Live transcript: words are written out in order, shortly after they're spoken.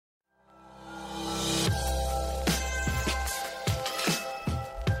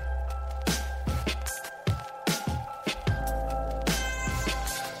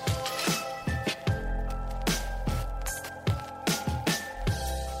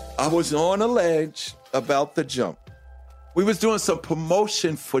I was on a ledge about to jump. We was doing some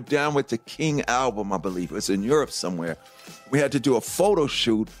promotion for Down with the King album, I believe. It was in Europe somewhere. We had to do a photo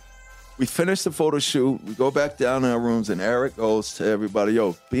shoot. We finished the photo shoot. We go back down in our rooms, and Eric goes to everybody,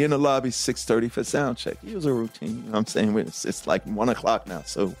 yo, be in the lobby 6:30 for sound check. It was a routine. You know what I'm saying? It's like 1 o'clock now,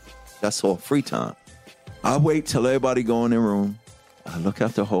 so that's all free time. I wait till everybody go in their room. I look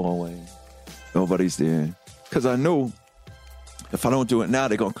out the hallway. Nobody's there. Because I knew if I don't do it now,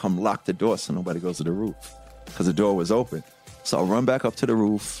 they're going to come lock the door so nobody goes to the roof. Because the door was open. So I run back up to the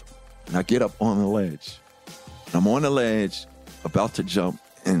roof, and I get up on the ledge. And I'm on the ledge, about to jump,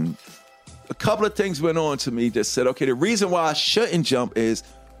 and a couple of things went on to me that said, okay, the reason why I shouldn't jump is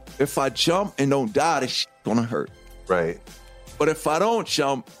if I jump and don't die, this shit's gonna hurt. Right. But if I don't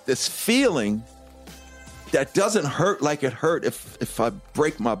jump, this feeling that doesn't hurt like it hurt if I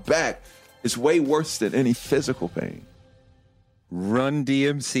break my back is way worse than any physical pain. Run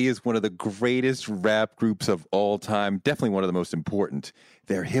DMC is one of the greatest rap groups of all time, definitely one of the most important.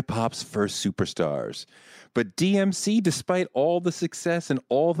 They're hip-hop's first superstars. But DMC, despite all the success and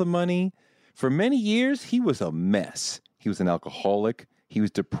all the money, for many years, he was a mess. He was an alcoholic, he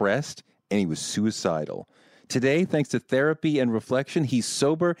was depressed, and he was suicidal. Today, thanks to therapy and reflection, he's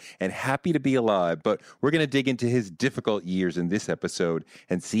sober and happy to be alive. But we're going to dig into his difficult years in this episode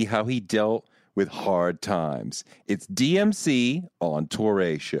and see how he dealt with hard times. It's DMC on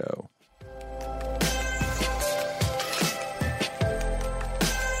Touré Show.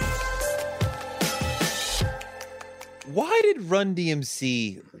 Why did Run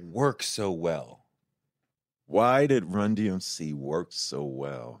DMC work so well? Why did Run DMC work so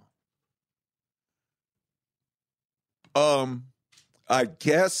well? I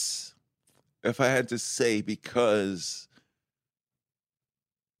guess if I had to say, because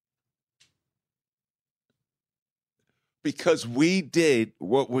we did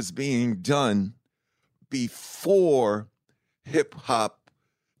what was being done before hip hop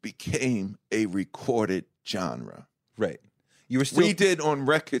became a recorded genre. Right. You were still, we did on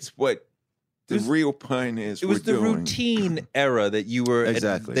records what the real pioneers were doing. It was the routine era that you were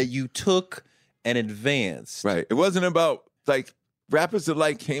exactly that you took and advanced. Right. It wasn't about like Rappers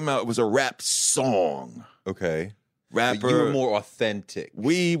Delight came out. It was a rap song. Okay. Rapper. But you were more authentic.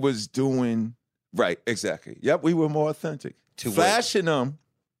 We was doing right. Exactly. Yep. We were more authentic. Flashing them.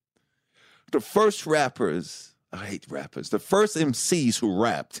 The first rappers. I hate rappers. The first MCs who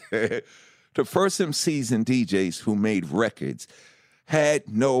rapped. The first MCs and DJs who made records had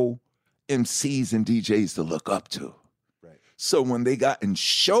no MCs and DJs to look up to. Right. So when they got in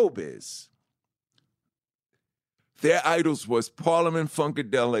showbiz, their idols was Parliament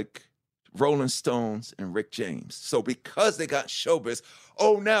Funkadelic, Rolling Stones, and Rick James. So because they got showbiz,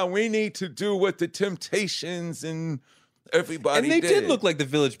 now we need to do what the Temptations and everybody did. And they did look like the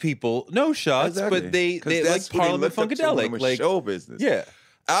Village People. No shots, exactly. But they like Parliament Funkadelic. Like show business. Yeah.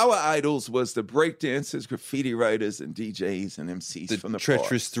 Our idols was the breakdancers, graffiti writers, and DJs and MCs from the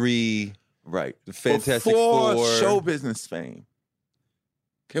Treacherous Three. Right. The Fantastic Before Four. show business fame.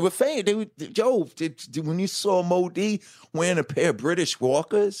 Okay, with fame, when you saw Mo D wearing a pair of British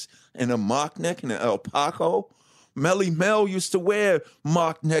Walkers and a mock neck and an alpaca, Melly Mel used to wear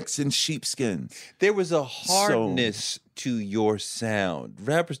mock necks and sheepskins. There was a hardness to your sound.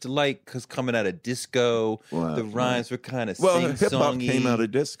 Rappers Delight was coming out of disco. Wow, the rhymes were kind of hip hop came out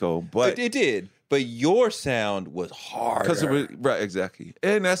of disco, but it did. But your sound was harder. Right, exactly,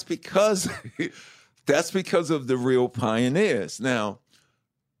 and that's because of the real pioneers. Now,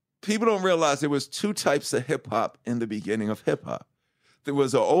 people don't realize there was two types of hip hop in the beginning of hip hop. There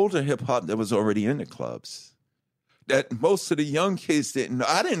was an older hip hop that was already in the clubs that most of the young kids didn't know.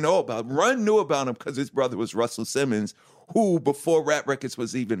 I didn't know about. Run knew about him because his brother was Russell Simmons, who, before Rap Records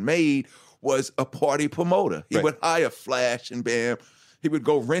was even made, was a party promoter. He would hire Flash and Bam. He would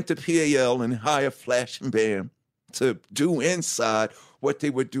go rent a PAL and hire Flash and Bam to do inside what they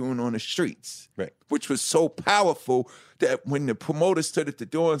were doing on the streets, which was so powerful that when the promoter stood at the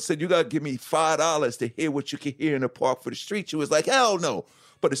door and said, you got to give me $5 to hear what you can hear in the park for the streets, you was like, hell no.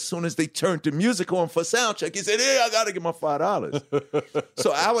 But as soon as they turned the music on for sound check, he said, I got to get my $5.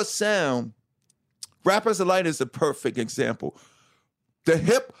 So our sound, Rappers Delight is the perfect example. The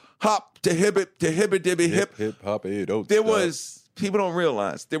hip hop, the hibby hip hop, there was, people don't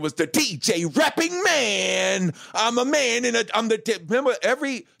realize, there was the DJ rapping man. I'm a man remember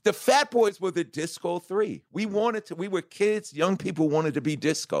the Fat Boys were the Disco 3. We were kids, young people wanted to be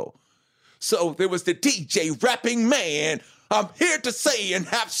disco. So there was the DJ rapping man. I'm here to say and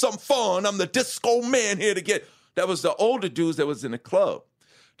have some fun. I'm the disco man here to get. That was the older dudes that was in the club.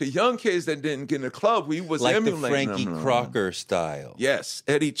 The young kids that didn't get in the club, we was Like the emulating Frankie them. Crocker style. Yes,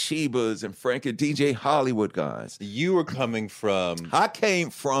 Eddie Chibas and Frankie DJ Hollywood guys. You were coming from... I came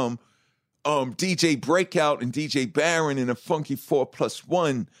from DJ Breakout and DJ Barron in a Funky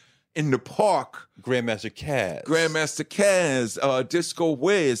 4+1 in the park. Grandmaster Kaz, Disco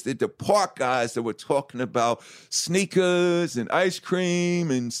Wiz, the park guys that were talking about sneakers and ice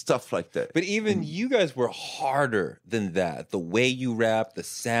cream and stuff like that. But even you guys were harder than that. The way you rap, the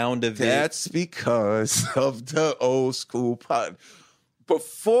sound of That's because of the old school pot.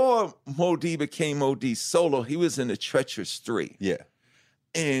 Before Mo D became Mo D solo, he was in the Treacherous 3. Yeah.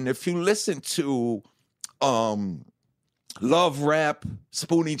 And if you listen to Love Rap,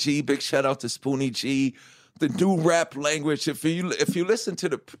 Spoonie G, big shout out to Spoonie G, the new rap language, if you listen to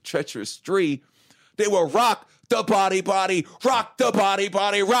the Treacherous 3, they will rock the body, rock the body,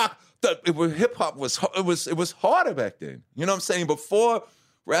 rock the hip hop was harder back then. You know what I'm saying? Before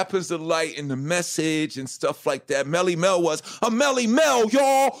Rappers Delight and the Message and stuff like that. Melly Mel was a Melly Mel,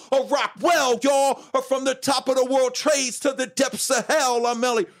 y'all, a rock well, y'all, or from the top of the world trades to the depths of hell, I'm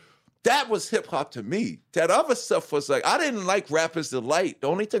Melly. That was hip hop to me. That other stuff was like, I didn't like Rappers Delight. The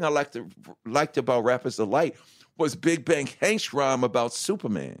only thing I liked about Rappers Delight was Big Bang Hank's rhyme about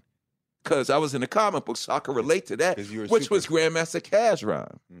Superman. Because I was in the comic book, so I could relate to that, which was Grandmaster Caz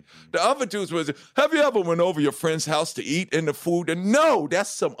rhyme. Mm-hmm. The other dudes was, have you ever went over your friend's house to eat in the food? And no,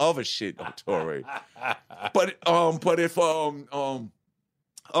 that's some other shit, Torre. But if you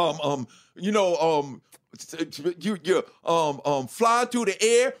flying through the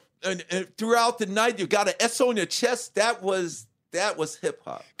air and throughout the night you got an S on your chest, that was hip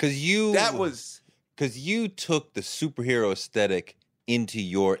hop. Because you took the superhero aesthetic into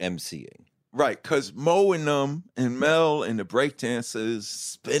your MCing. Right, because Mo and them and Mel and the breakdancers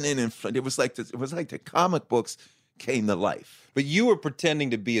spinning and it was like the comic books came to life. But you were pretending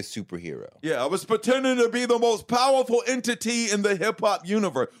to be a superhero. Yeah, I was pretending to be the most powerful entity in the hip hop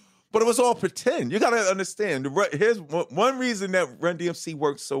universe. But it was all pretend. You got to understand. Here's one reason that Run DMC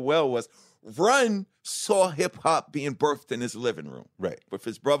worked so well was Run saw hip hop being birthed in his living room. Right. With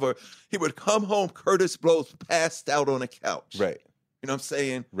his brother. He would come home, Curtis Blows, passed out on a couch. Right. You know what I'm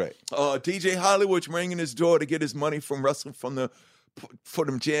saying? Right. DJ Hollywood ringing his door to get his money from Russell for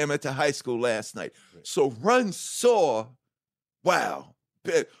them jam at the high school last night. Right. So Run saw, wow,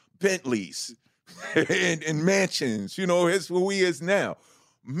 Bentleys and mansions, who he is now.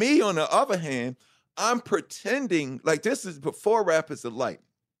 Me, on the other hand, I'm pretending, like this is before Rappers Delight.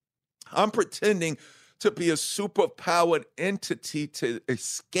 I'm pretending to be a superpowered entity to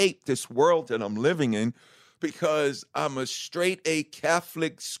escape this world that I'm living in, because I'm a straight A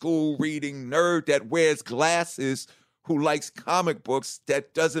Catholic school reading nerd that wears glasses who likes comic books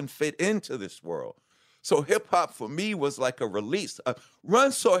that doesn't fit into this world. So hip hop for me was like a release.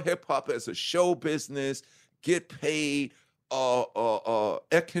 Run saw hip hop as a show business, get paid,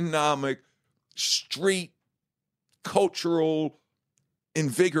 economic, street, cultural,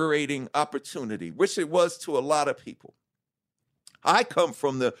 invigorating opportunity, which it was to a lot of people. I come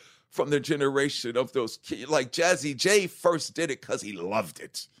from the generation of those kids. Like Jazzy J first did it because he loved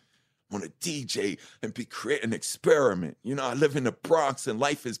it. Want to DJ and create an experiment. I live in the Bronx and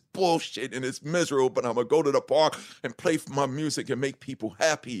life is bullshit and it's miserable, but I'm going to go to the park and play my music and make people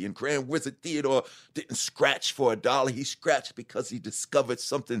happy. And Grand Wizard Theodore didn't scratch for $1. He scratched because he discovered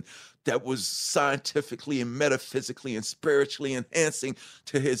something that was scientifically and metaphysically and spiritually enhancing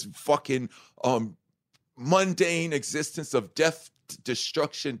to his fucking mundane existence of death,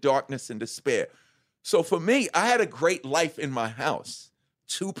 destruction, darkness, and despair. So for me, I had a great life in my house.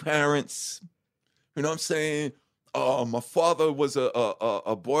 2 parents, you know what I'm saying? My father was a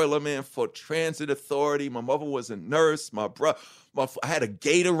boilerman for Transit Authority. My mother was a nurse. I had a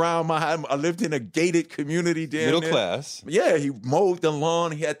gate around my house. I lived in a gated community down Middle there. class. Yeah, he mowed the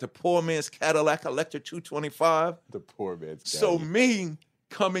lawn. He had the poor man's Cadillac Electra 225. The poor man's Cadillac. So me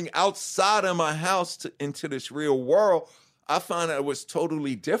coming outside of my house into this real world, I found that it was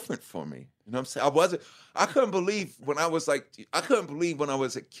totally different for me. You know what I'm saying? I couldn't believe when I was a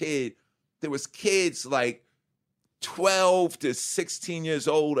kid, there was kids like 12 to 16 years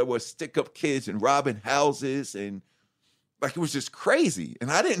old that were stick-up kids and robbing houses, and like it was just crazy. And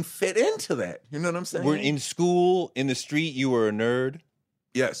I didn't fit into that. You know what I'm saying? Were in school, in the street, you were a nerd?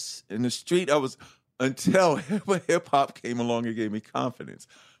 Yes. In the street, I was, until hip-hop came along and gave me confidence.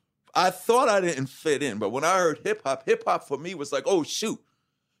 I thought I didn't fit in, but when I heard hip-hop for me was like, oh, shoot.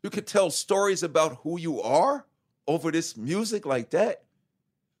 You could tell stories about who you are over this music like that.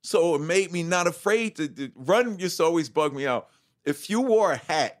 So it made me not afraid to Run. Used to always bug me out. If you wore a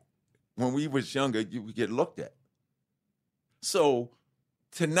hat when we was younger, you would get looked at. So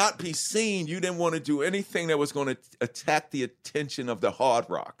to not be seen, you didn't want to do anything that was going to attack the attention of the hard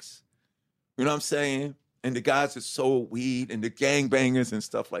rocks. You know what I'm saying? And the guys that sold weed and the gangbangers and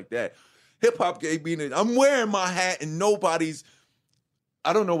stuff like that. Hip hop gave me I'm wearing my hat and nobody's,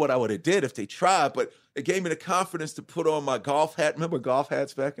 I don't know what I would have did if they tried, but it gave me the confidence to put on my golf hat. Remember golf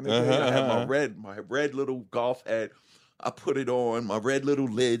hats back in the day? I had my red little golf hat. I put it on, my red little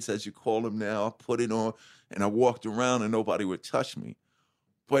lids, as you call them now. I put it on and I walked around and nobody would touch me.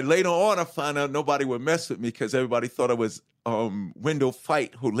 But later on, I found out nobody would mess with me because everybody thought I was Wendell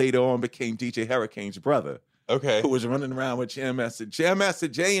Fight, who later on became DJ Hurricane's brother. Okay. Who was running around with Jam Master. Jam Master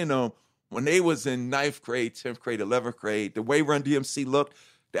Jay and them, when they was in 9th grade, 10th grade, 11th grade, the way Run DMC looked,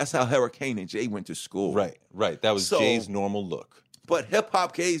 that's how Hurricane and Jay went to school. Right. That was Jay's normal look. But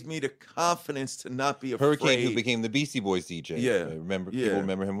hip-hop gave me the confidence to not be afraid. Hurricane, who became the Beastie Boys DJ. Yeah. People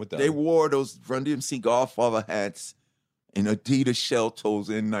remember him with that. They wore those Run DMC Godfather hats and Adidas shell toes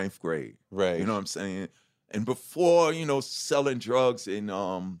in 9th grade. Right. You know what I'm saying? And before, selling drugs and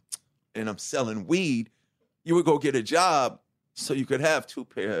I'm selling weed, you would go get a job so you could have 2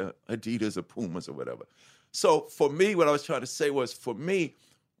 pair of Adidas or Pumas or whatever. So for me, what I was trying to say was, for me,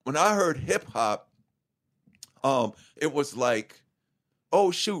 when I heard hip hop, it was like,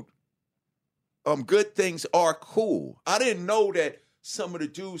 oh shoot, good things are cool. I didn't know that some of the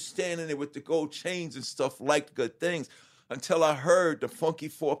dudes standing there with the gold chains and stuff liked good things until I heard the Funky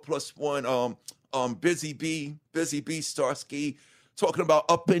 4+1, Busy B Starsky, talking about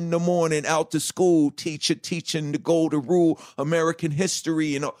up in the morning, out to school, teacher teaching the golden rule, American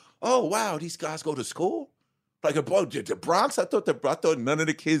history, oh wow, these guys go to school? Like the Bronx, I thought none of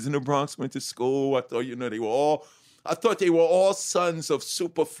the kids in the Bronx went to school. I thought, they were all sons of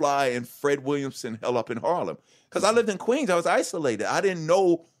Superfly and Fred Williamson held up in Harlem. Because I lived in Queens, I was isolated. I didn't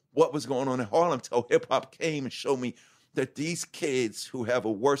know what was going on in Harlem until hip hop came and showed me that these kids who have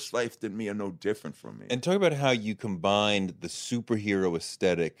a worse life than me are no different from me. And talk about how you combined the superhero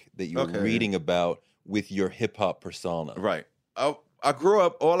aesthetic that you were reading about with your hip hop persona. Right. I grew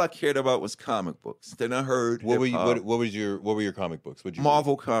up, all I cared about was comic books. Then I heard what were your comic books?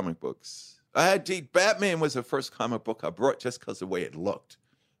 Marvel comic books. I had Batman was the first comic book I brought just because of the way it looked.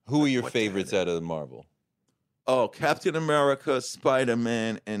 Who were your favorites out of the Marvel? Oh, Captain America,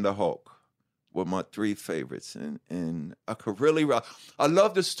 Spider-Man, and the Hulk were my 3 favorites. And I could really, I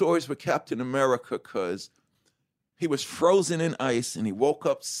love the stories with Captain America because he was frozen in ice and he woke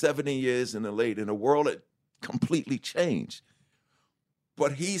up 70 years in the late and the world had completely changed.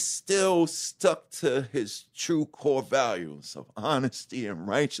 But he still stuck to his true core values of honesty and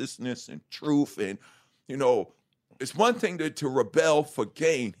righteousness and truth. And, it's one thing to rebel for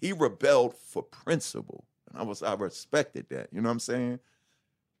gain. He rebelled for principle. And I respected that. You know what I'm saying?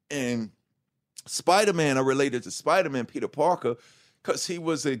 And Spider-Man, I related to Spider-Man, Peter Parker, because he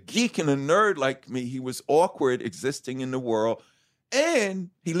was a geek and a nerd like me. He was awkward existing in the world. And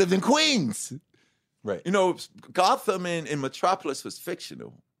he lived in Queens. Right. Gotham and Metropolis was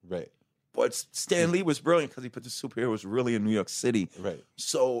fictional. Right. But Stan Lee was brilliant because he put the superheroes really in New York City. Right.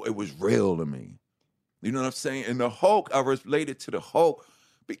 So it was real to me. You know what I'm saying? And the Hulk, I related to the Hulk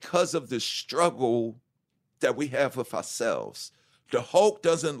because of the struggle that we have with ourselves. The Hulk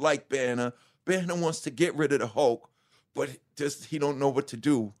doesn't like Banner. Banner wants to get rid of the Hulk, but he don't know what to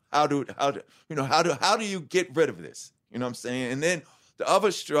do. How do you get rid of this? You know what I'm saying? And then the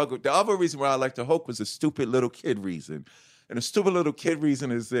other reason why I like the Hulk was a stupid little kid reason. And the stupid little kid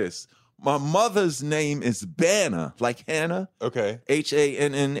reason is this. My mother's name is Banner, like Hannah. Okay.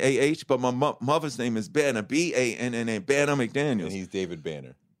 Hannah, but my mother's name is Banner, Banna, Banner McDaniels. And he's David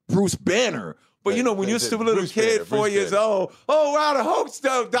Banner. Bruce Banner. But when you're a stupid little kid, 4 years old, oh wow, the Hulk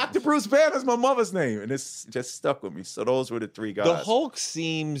stuff. Dr. Bruce Banner's my mother's name. And it's just stuck with me. So those were the 3 guys. The Hulk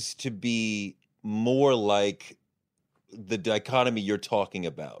seems to be more like the dichotomy you're talking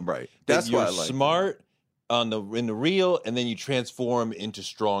about. Right. That's why I like smart in the real, and then you transform into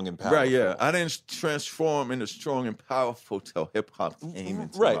strong and powerful. Right, yeah. I didn't transform into strong and powerful till hip hop came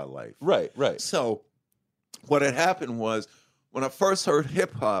into my life. Right. So what had happened was when I first heard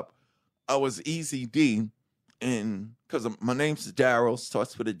hip hop, I was Easy D, and because my name's Daryl,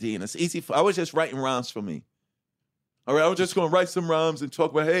 starts with a D, and it's easy. I was just writing rhymes for me. All right, I was just going to write some rhymes and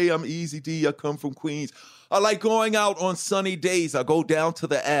talk about, hey, I'm Easy D, I come from Queens. I like going out on sunny days. I go down to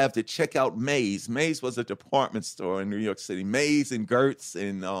the Ave to check out Maze. Maze was a department store in New York City. Maze and Gertz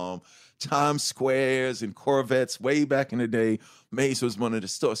and Times Squares and Corvettes. Way back in the day, Maze was one of the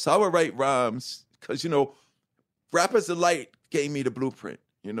stores. So I would write rhymes because, Rappers Delight gave me the blueprint,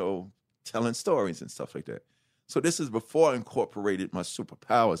 telling stories and stuff like that. So this is before I incorporated my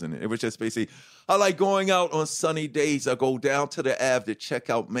superpowers in it. It was just basically, I like going out on sunny days. I go down to the Ave to check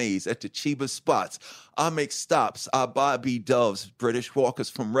out Maze at the cheapest spots. I make stops. I buy B-Doves, British Walkers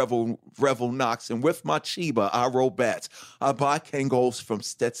from Revel Knox. And with my Chiba, I roll bats. I buy Kangols from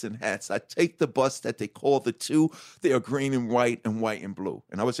Stetson hats. I take the bus that they call the two. They are green and white and blue.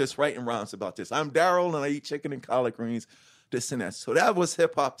 And I was just writing rhymes about this. I'm Daryl and I eat chicken and collard greens, this and that. So that was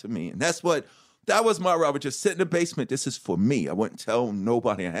hip hop to me. And that was my route. I would just sit in the basement. This is for me. I wouldn't tell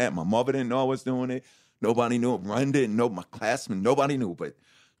nobody I had. My mother didn't know I was doing it. Nobody knew. Run didn't know. My classmates, nobody knew. But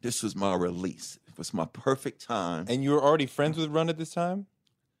this was my release. It was my perfect time. And you were already friends with Run at this time?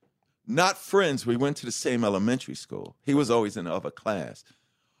 Not friends. We went to the same elementary school. He was always in the other class.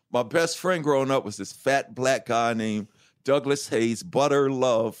 My best friend growing up was this fat black guy named Douglas Hayes, Butter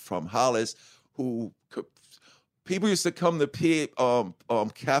Love from Hollis, who people used to come to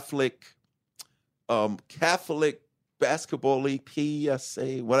Catholic Basketball League,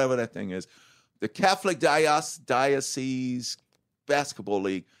 PSA, whatever that thing is. The Catholic Diocese Basketball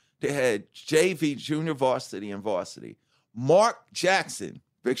League. They had JV, junior varsity, and varsity. Mark Jackson,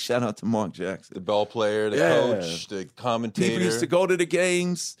 big shout out to Mark Jackson. The ball player, the coach, the commentator. People used to go to the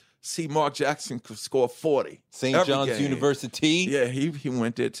games, see Mark Jackson score 40. St. John's University. Yeah, he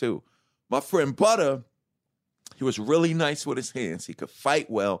went there too. My friend Butter, he was really nice with his hands. He could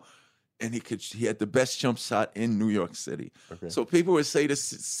fight well. And he had the best jump shot in New York City. Okay. So people would say to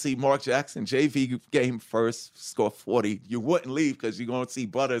see Mark Jackson, JV game first, score 40. You wouldn't leave because you're going to see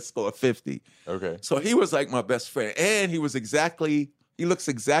Butter score 50. Okay. So he was like my best friend. And he looks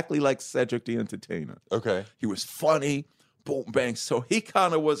exactly like Cedric the Entertainer. Okay. He was funny, boom, bang. So he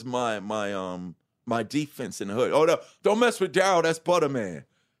kind of was my defense in the hood. Oh, no, don't mess with Daryl, that's Butter Man.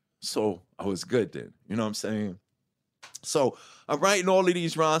 So I was good then. You know what I'm saying? So I'm writing all of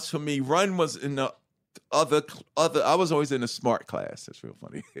these rhymes for me. Run was in the other. I was always in the smart class. That's real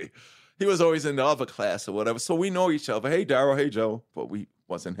funny. He was always in the other class or whatever. So we know each other. Hey, Daryl. Hey, Joe. But we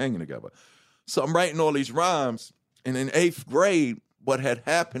wasn't hanging together. So I'm writing all these rhymes. And in 8th grade, what had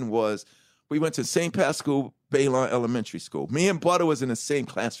happened was we went to St. Pascal Baylon Elementary School. Me and Butter was in the same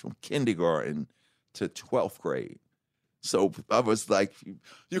class from kindergarten to 12th grade. So I was like,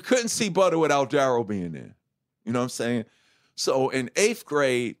 you couldn't see Butter without Daryl being there. You know what I'm saying? So in 8th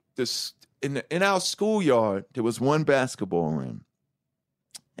grade, in our schoolyard, there was one basketball rim.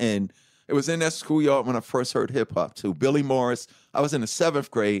 And it was in that schoolyard when I first heard hip-hop, too. Billy Morris, I was in the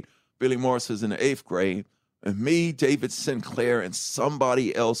 7th grade. Billy Morris was in the 8th grade. And me, David Sinclair, and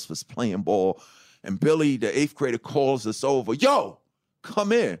somebody else was playing ball. And Billy, the 8th grader, calls us over. Yo,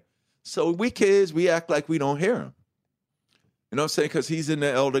 come in. So we kids, we act like we don't hear him. You know what I'm saying? Because he's in the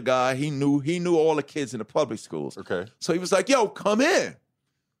elder guy. He knew all the kids in the public schools. Okay. So he was like, yo, come in.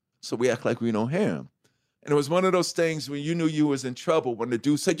 So we act like we don't hear him. And it was one of those things when you knew you was in trouble when the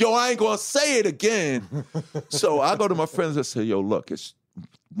dude said, yo, I ain't going to say it again. So I go to my friends and say, yo, look, it's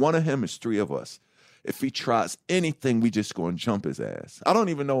one of him is 3 of us. If he tries anything, we just going to jump his ass. I don't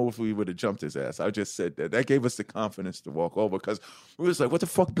even know if we would have jumped his ass. I just said that. That gave us the confidence to walk over because we was like, what the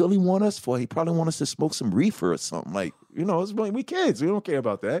fuck Billy want us for? He probably want us to smoke some reefer or something. Like, you know, we kids. We don't care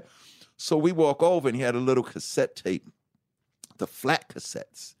about that. So we walk over and he had a little cassette tape, the flat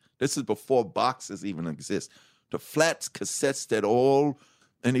cassettes. This is before boxes even exist. The flat cassettes that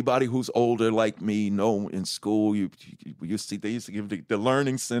anybody who's older like me know in school, they used to give the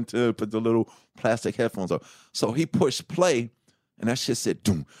learning center, put the little plastic headphones on. So he pushed play, and that shit said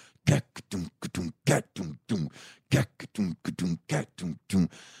doom, gat doom, doom, gat doom, doom, gat doom, doom, gat doom, doom.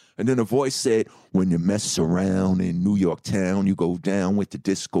 And then a voice said, when you mess around in New York town, you go down with the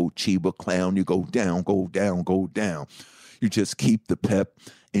disco Chiba clown. You go down, go down, go down. You just keep the pep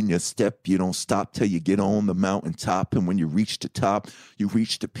in your step. You don't stop till you get on the mountaintop. And when you reach the top, you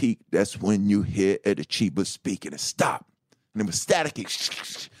reach the peak. That's when you hear Eddie Chiba speak and it stopped. And it was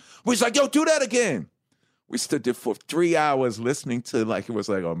staticky. We was like, yo, do that again. We stood there for 3 hours listening to it was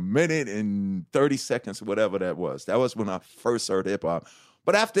like a minute and 30 seconds, whatever that was. That was when I first heard hip hop.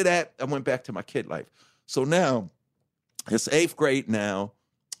 But after that, I went back to my kid life. So now, it's 8th grade now.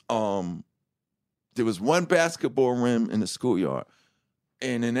 There was one basketball rim in the schoolyard.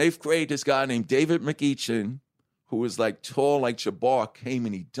 And in 8th grade, this guy named David McEachin, who was like tall like Jabbar, came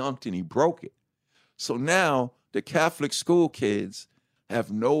and he dunked and he broke it. So now the Catholic school kids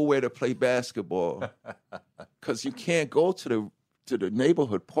have nowhere to play basketball because you can't go to the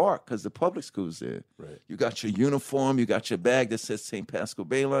neighborhood park because the public school's there. Right. You got your uniform, you got your bag that says St. Pascal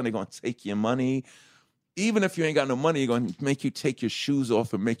Baylon. They're going to take your money. Even if you ain't got no money, they're going to make you take your shoes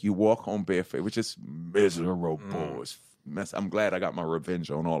off and make you walk home barefoot, which is miserable. mess. I'm glad I got my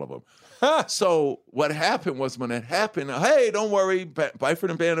revenge on all of them. So what happened was when it happened, hey, don't worry, Byford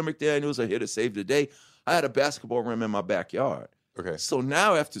and Banner McDaniels are here to save the day. I had a basketball rim in my backyard. Okay. So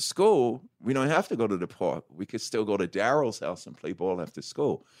now after school, we don't have to go to the park. We could still go to Daryl's house and play ball after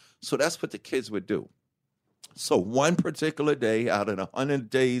school. So that's what the kids would do. So one particular day out of the 100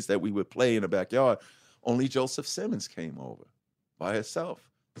 days that we would play in the backyard, only Joseph Simmons came over by herself.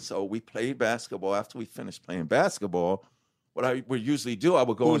 So we played basketball. After we finished playing basketball, what I would usually do, I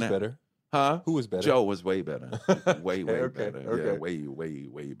would go in there. Who was better? Huh? Who was better? Joe was way better. Way Okay, better. okay. Yeah,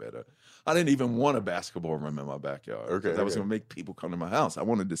 way better. I didn't even want a basketball rim in my backyard. Okay, I was going to make people come to my house. I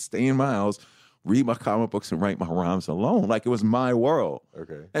wanted to stay in my house, read my comic books, and write my rhymes alone. Like it was my world.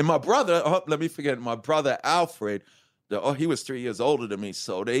 Okay. And my brother, let me forget, my brother Alfred, he was 3 years older than me.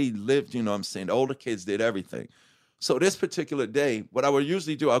 So they lived, you know what I'm saying? The older kids did everything. So this particular day, what I would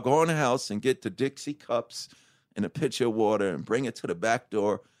usually do, I'll go in the house and get the Dixie cups and a pitcher of water and bring it to the back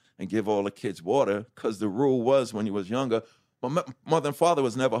door and give all the kids water, because the rule was when he was younger, my mother and father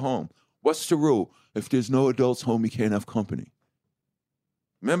was never home. What's the rule? If there's no adults home, you can't have company.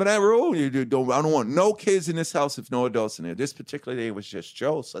 Remember that rule? I don't want no kids in this house if no adults in there. This particular day, it was just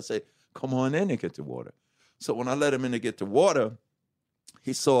Joe. So I said, come on in and get the water. So when I let him in to get the water,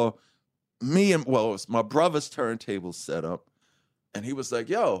 he saw me and, well, it was my brother's turntable set up. And he was like,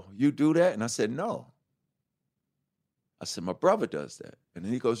 yo, you do that? And I said, no. I said, my brother does that. And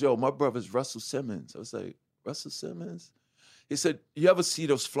then he goes, yo, my brother's Russell Simmons. I was like, Russell Simmons? He said, you ever see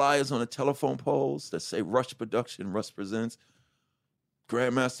those flyers on the telephone poles that say Rush Production, Rush Presents,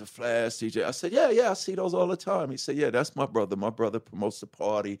 Grandmaster Flash, DJ? I said, yeah, I see those all the time. He said, yeah, that's my brother. My brother promotes the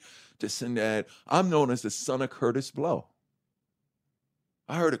party, this and that. I'm known as the son of Curtis Blow.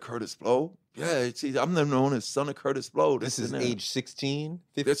 I heard of Curtis Blow. Yeah, see, I'm known as son of Curtis Blow. This is age 16,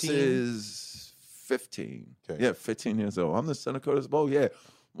 15? This is 15. Okay. Yeah, 15 years old. I'm the son of Curtis Blow, yeah.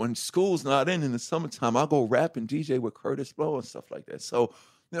 When school's not in the summertime, I'll go rap and DJ with Curtis Blow and stuff like that. So,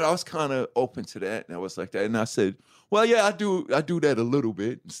 you know, I was kind of open to that, and I was like that. And I said, well, yeah, I do that a little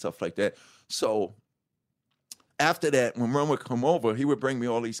bit and stuff like that. So after that, when Ron would come over, he would bring me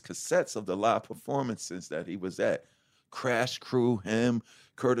all these cassettes of the live performances that he was at. Crash Crew, him,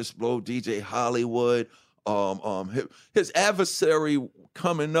 Curtis Blow, DJ Hollywood. His adversary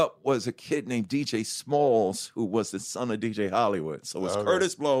coming up was a kid named DJ Smalls, who was the son of DJ Hollywood. So it was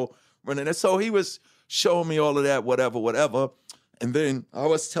Curtis Blow running it. So he was showing me all of that, whatever. And then I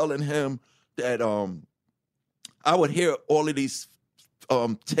was telling him that I would hear all of these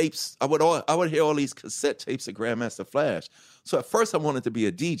tapes. I would hear all these cassette tapes of Grandmaster Flash. So at first I wanted to be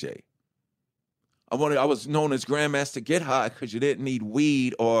a DJ. I was known as Grandmaster Get High because you didn't need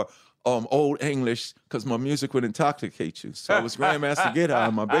weed or Old English because my music would intoxicate you. So I was Grandmaster Get High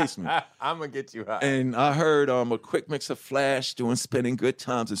in my basement. I'm going to get you high. And I heard a quick mix of Flash doing Spinning Good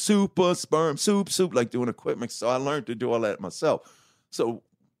Times and Super Sperm Soup, like doing a quick mix. So I learned to do all that myself. So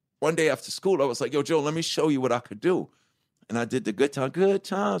one day after school, I was like, yo, Joe, let me show you what I could do. And I did the Good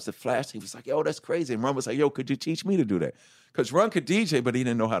Times, the Flash. He was like, yo, that's crazy. And Ron was like, yo, could you teach me to do that? Because Ron could DJ, but he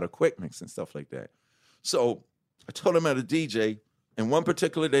didn't know how to quick mix and stuff like that. So I told him how to DJ. And one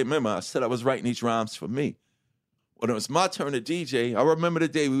particular day, remember, I said I was writing these rhymes for me. When it was my turn to DJ, I remember the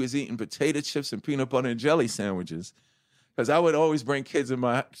day we was eating potato chips and peanut butter and jelly sandwiches. Because I would always bring kids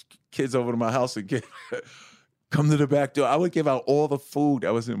over to my house and come to the back door. I would give out all the food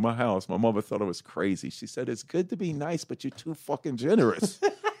that was in my house. My mother thought it was crazy. She said, it's good to be nice, but you're too fucking generous.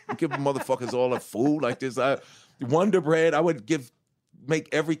 You give motherfuckers all the food like this. Wonder Bread, I would make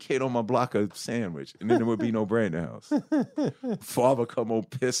every kid on my block a sandwich, and then there would be no bread in the house. Father come home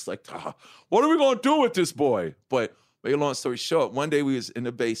pissed, like, what are we going to do with this boy? But make a long story short, one day we was in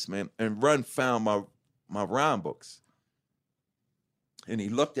the basement, and Run found my rhyme books. And he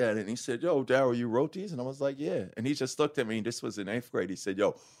looked at it, and he said, yo, Daryl, you wrote these? And I was like, yeah. And he just looked at me, and this was in 8th grade. He said,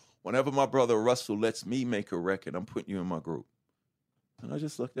 yo, whenever my brother Russell lets me make a record, I'm putting you in my group. And I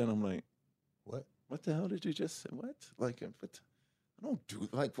just looked at him like, what? What the hell did you just say? What? Like, what? I don't do,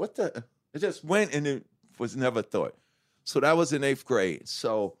 like, what the? It just went, and it was never thought. So that was in 8th grade.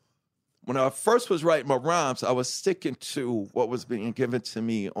 So when I first was writing my rhymes, I was sticking to what was being given to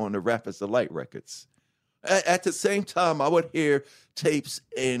me on the Rappers Delight records. At the same time, I would hear tapes,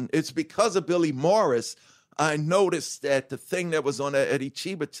 and it's because of Billy Morris, I noticed that the thing that was on that Eddie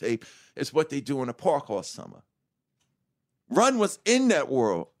Chiba tape is what they do in the park all summer. Run was in that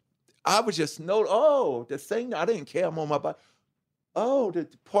world. I would just know, the thing, I didn't care, I'm on my bike. Oh, the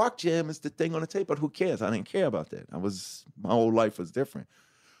park jam is the thing on the tape, but who cares? I didn't care about that. My whole life was different.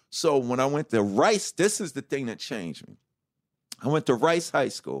 So when I went to Rice, this is the thing that changed me. I went to Rice High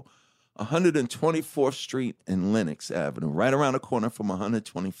School. 124th Street and Lenox Avenue, right around the corner from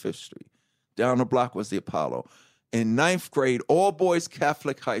 125th Street. Down the block was the Apollo. In ninth grade, all boys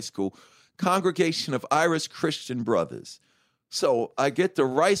Catholic high school, congregation of Irish Christian brothers. So I get to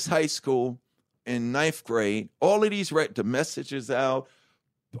Rice High School in ninth grade. All of these, the Message is out,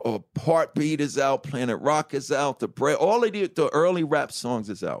 Heartbeat is out, Planet Rock is out, all of the early rap songs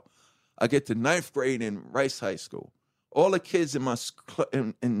is out. I get to ninth grade in Rice High School. All the kids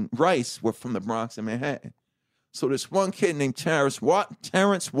in Rice were from the Bronx and Manhattan. So this one kid named Terrence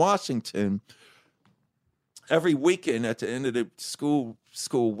Washington, every weekend at the end of the school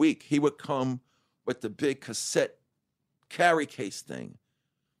week, he would come with the big cassette carry case thing,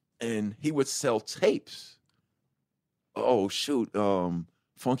 and he would sell tapes. Oh, shoot.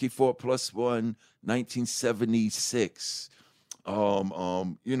 Funky 4+1, 1976.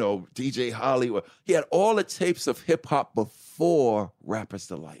 DJ Hollywood. He had all the tapes of hip hop before Rapper's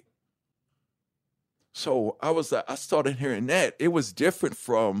Delight. So I started hearing that. It was different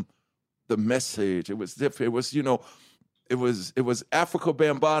from the Message. It was different. It was, it was Africa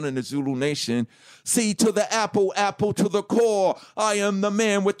Bambaataa and the Zulu Nation. C to the apple, apple to the core. I am the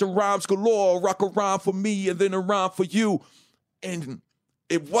man with the rhymes galore. Rock a rhyme for me and then a rhyme for you. And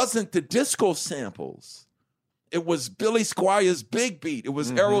it wasn't the disco samples. It was Billy Squire's Big Beat. It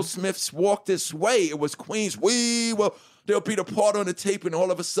was Aerosmith's Walk This Way. It was Queen's There'll be the part on the tape, and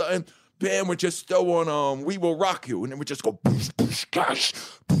all of a sudden, band would just throw on We Will Rock You, and then would just go boosh, boosh, gosh,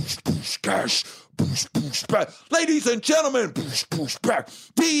 boosh, boosh, gosh, boosh, boosh, back. Ladies and gentlemen, boosh, boosh, back.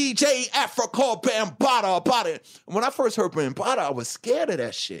 DJ Africa Bambaataa about it. And when I first heard Bambaataa, I was scared of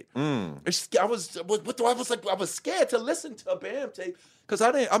that shit. I was scared to listen to a Bam tape. Because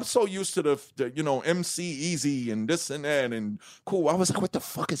I'm so used to the MC Easy and this and that and cool. I was like, what the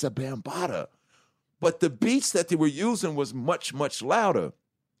fuck is a Bambaataa? But the beats that they were using was much, much louder.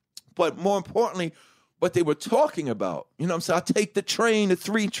 But more importantly, what they were talking about. You know what I'm saying? I take the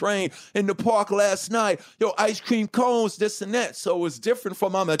 3 train in the park last night. Yo, ice cream cones, this and that. So it was different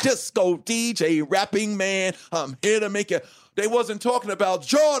from I'm a disco DJ, rapping man. I'm here to make it. They wasn't talking about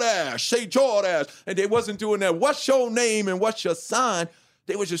Jordash, say Jordash. And they wasn't doing that, what's your name and what's your sign?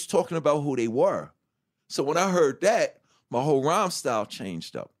 They were just talking about who they were. So when I heard that, my whole rhyme style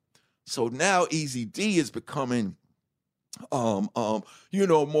changed up. So now Easy D is becoming, more.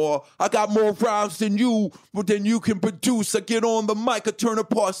 I got more rhymes than you, but then you can produce. I get on the mic, I turn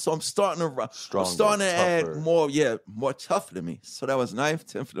apart. So I'm starting to add more tough than me. So that was 9th,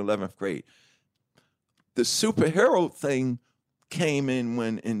 10th, and 11th grade. The superhero thing came in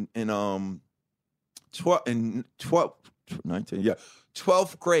when in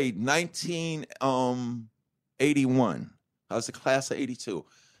 12th grade, 1981. I was the class of 82.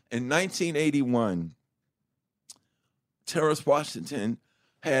 In 1981, Terrence Washington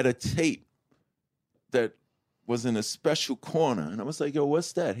had a tape that was in a special corner. And I was like, yo,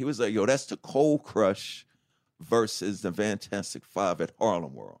 what's that? He was like, yo, that's the Cold Crush versus the Fantastic Five at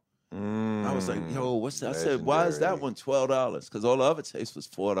Harlem World. I was like, yo, what's that? Legendary. I said, why is that one $12? Because all the other tapes was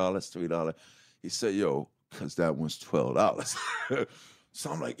 $4, $3. He said, yo, because that one's $12.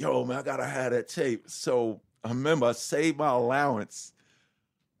 So I'm like, yo, man, I got to have that tape. So I remember I saved my allowance,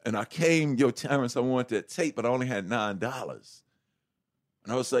 and I came, yo, Terrence, I want that tape, but I only had $9.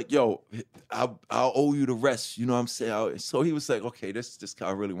 And I was like, yo, I'll owe you the rest. You know what I'm saying? So he was like, okay, this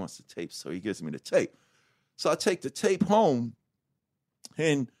guy really wants the tape. So he gives me the tape. So I take the tape home,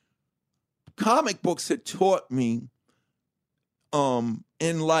 and comic books had taught me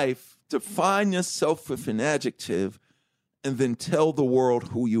in life, define yourself with an adjective and then tell the world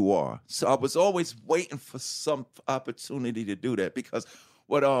who you are. So I was always waiting for some opportunity to do that, because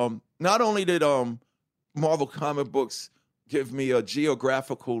not only did Marvel comic books give me a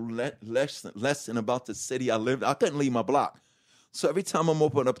geographical lesson about the city I lived in, I couldn't leave my block. So every time I'm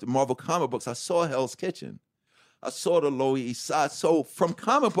opening up the Marvel comic books, I saw Hell's Kitchen. I saw the Lower East Side. So from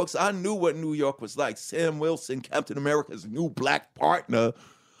comic books, I knew what New York was like. Sam Wilson, Captain America's new black partner,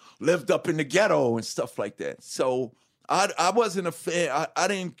 lived up in the ghetto and stuff like that. So I wasn't a fan. I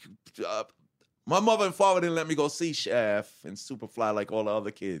didn't. My mother and father didn't let me go see Shaft and Superfly like all the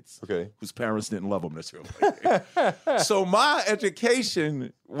other kids, whose parents didn't love them. That's real. So my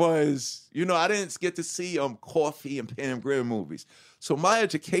education was, I didn't get to see Coffee and Pam Grier movies. So my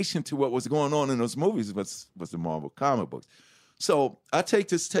education to what was going on in those movies was the Marvel comic books. So I take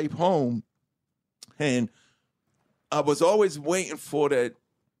this tape home, and I was always waiting for that.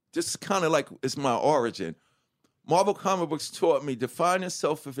 This kind of like it's my origin. Marvel comic books taught me define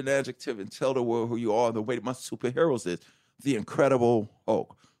yourself with an adjective and tell the world who you are. The way my superheroes is the Incredible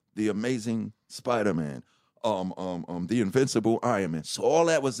Hulk, the Amazing Spider-Man, the Invincible Iron Man. So all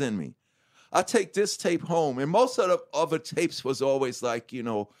that was in me. I take this tape home, and most of the other tapes was always like, it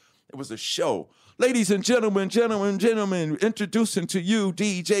was a show. Ladies and gentlemen, introducing to you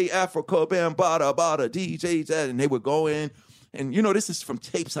DJ Africa Bambada Bada DJ that, and they would go in, and this is from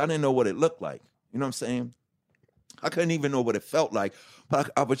tapes. I didn't know what it looked like. You know what I'm saying? I couldn't even know what it felt like, but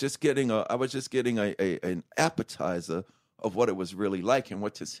I was just getting an appetizer of what it was really like and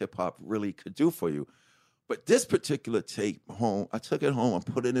what this hip hop really could do for you. But this particular tape home, I took it home, I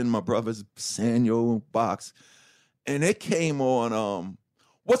put it in my brother's Sanyo box, and it came on.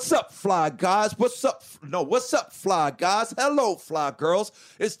 What's up, fly guys? What's up, fly guys? Hello, fly girls.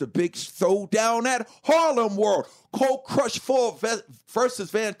 It's the big throwdown at Harlem World. Cold Crush 4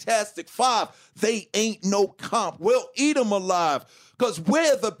 versus Fantastic 5. They ain't no comp. We'll eat them alive, because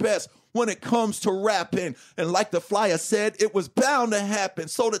we're the best when it comes to rapping. And like the flyer said, it was bound to happen.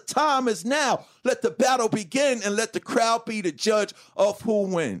 So the time is now. Let the battle begin and let the crowd be the judge of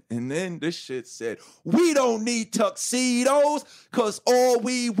who win. And then this shit said, we don't need tuxedos, because all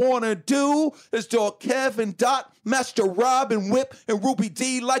we want to do is draw Kevin Dot, Master Rob and Whip and Ruby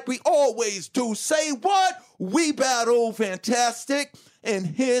D like we always do. Say what? We battle fantastic. And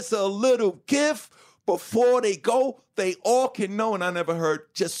here's a little gift. Before they go, they all can know, and I never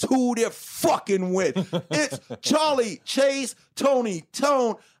heard just who they're fucking with. It's Charlie, Chase, Tony,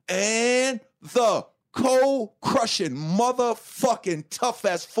 Tone, and the cold-crushing motherfucking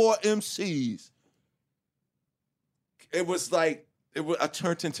tough-ass 4 MCs. It was like, I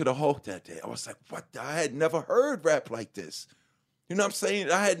turned into the Hulk that day. I was like, what? I had never heard rap like this. You know what I'm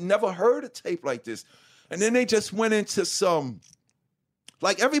saying? I had never heard a tape like this. And then they just went into some...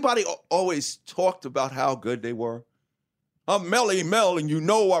 Like, everybody always talked about how good they were. I'm Melly Mel, and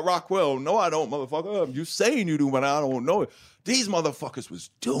I rock well. No, I don't, motherfucker. You saying you do, but I don't know it. These motherfuckers was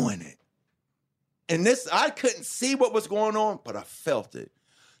doing it. And I couldn't see what was going on, but I felt it.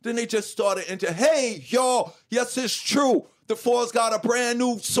 Then they just started into, hey, y'all, yes, it's true. The Four's got a brand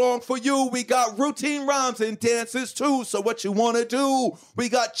new song for you. We got routine rhymes and dances too. So what you want to do? We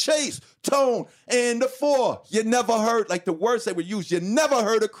got Chase, Tone, and the Four. You never heard, like the words they would use, you never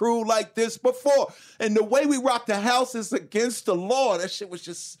heard a crew like this before. And the way we rock the house is against the law. That shit was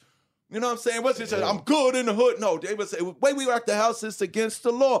just, you know what I'm saying? It wasn't just, I'm good in the hood. No, they would say, the way we rock the house is against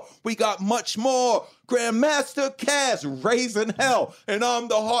the law. We got much more. Grandmaster Cass, raising hell. And I'm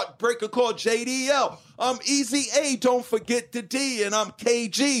the heartbreaker called JDL. I'm Easy A, don't forget the D. And I'm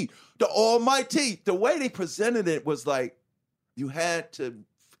KG, the almighty. The way they presented it was like, you had to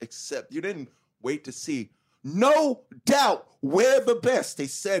accept. You didn't wait to see. No doubt, we're the best. They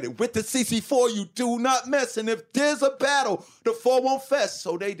said it. With the CC4, you do not mess. And if there's a battle, the 4 won't fest.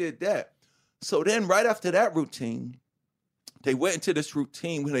 So they did that. So then right after that routine, they went into this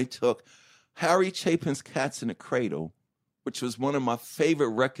routine where they took Harry Chapin's Cats in the Cradle, which was one of my favorite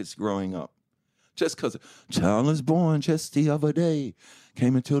records growing up. Just because child was born just the other day,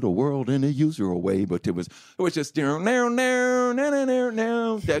 came into the world in a usual way, but it was just that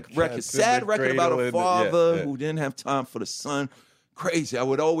record, sad record about a father who didn't have time for the son. Crazy. I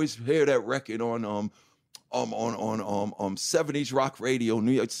would always hear that record on 70s rock radio,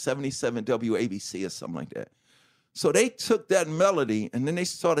 New York 77 WABC or something like that. So they took that melody and then they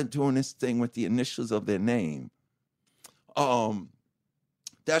started doing this thing with the initials of their name.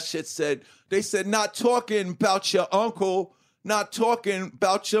 That shit said, they said, not talking about your uncle, not talking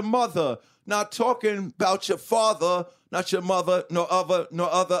about your mother, not talking about your father, not your mother, no other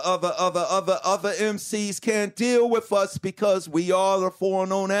MCs can't deal with us because we are the 4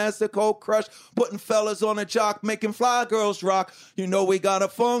 known as the Cold Crush, putting fellas on a jock, making fly girls rock. You know we got a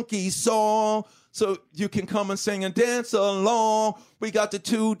funky song, so you can come and sing and dance along. We got the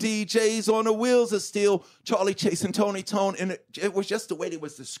 2 DJs on the wheels of steel, Charlie Chase and Tony Tone, and it was just the way they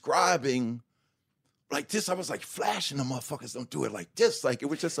was describing like this. I was like, flashing the motherfuckers don't do it like this. Like, it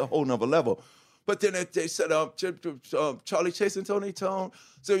was just a whole nother level. But then they said, Charlie Chase and Tony Tone,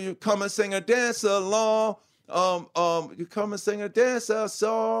 so you come and sing a dance along. You come and sing a dance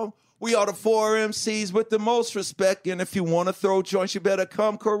song. We are the 4 MCs with the most respect, and if you want to throw joints, you better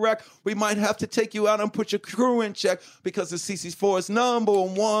come correct. We might have to take you out and put your crew in check because the CC4 is number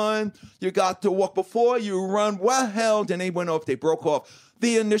 1. You got to walk before you run. Well, hell, then they went off. They broke off.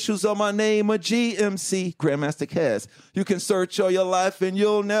 The initials of my name are GMC, Grandmaster Cass. You can search all your life and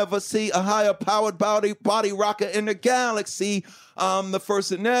you'll never see a higher powered body rocker in the galaxy. I'm the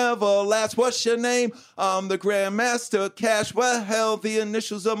first and never last. What's your name? I'm the Grandmaster Cash. Well, hell, the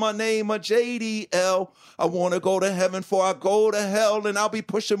initials of my name are JDL. I want to go to heaven before I go to hell, and I'll be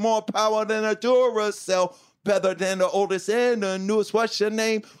pushing more power than a Duracell. better than the oldest and the newest. What's your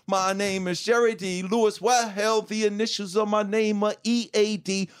name? My name is Jerry D. Lewis. What hell? The initials of my name are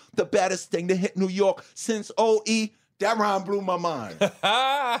EAD. The baddest thing to hit New York since OE. That rhyme blew my mind.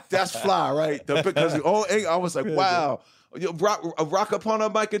 That's fly, right? Because OE, I was like, wow. Rock upon a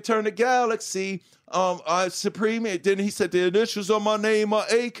mic and turn the galaxy. Supreme. Then he said, the initials of my name are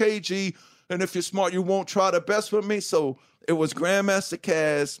AKG. And if you're smart, you won't try the best with me. So it was Grandmaster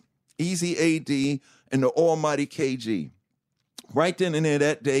Caz, Easy AD, and the almighty KG. Right then and there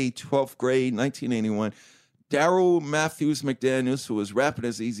that day, 12th grade, 1981, Daryl Matthews McDaniels, who was rapping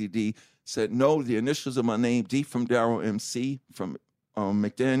as Easy D, said, no, the initials of my name, D from Daryl MC, from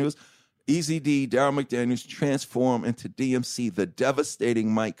McDaniels. Easy D, Daryl McDaniels, transformed into DMC, the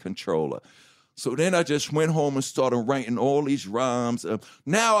devastating mic controller. So then I just went home and started writing all these rhymes.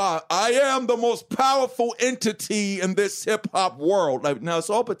 Now I am the most powerful entity in this hip-hop world. Like, now it's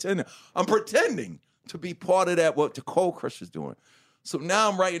all pretending. I'm pretending to be part of that, what the Cold Crush is doing. So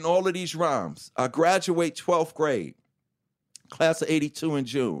now I'm writing all of these rhymes. I graduate 12th grade, class of 82 in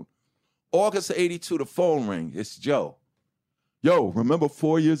June. August of 82, the phone ring. It's Joe. Yo, remember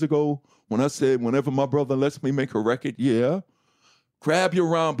 4 years ago when I said whenever my brother lets me make a record? Yeah. Grab your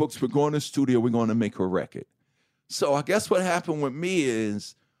rhyme books. We're going to the studio. We're going to make a record. So I guess what happened with me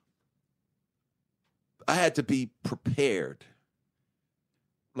is I had to be prepared.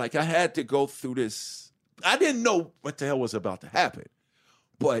 Like, I had to go through this. I didn't know what the hell was about to happen.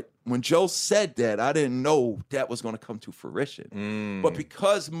 But when Joe said that, I didn't know that was going to come to fruition. But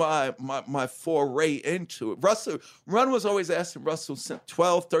because my foray into it, Run was always asking Russell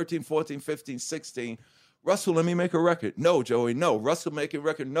 12, 13, 14, 15, 16, Russell, let me make a record. No, Joey, no. Russell making a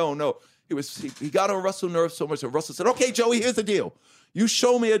record. No. He got on Russell's nerves so much that Russell said, okay, Joey, here's the deal. You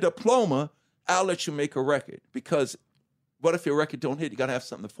show me a diploma, I'll let you make a record. Because what if your record don't hit? You got to have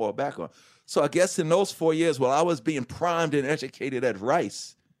something to fall back on. So I guess in those 4 years, while I was being primed and educated at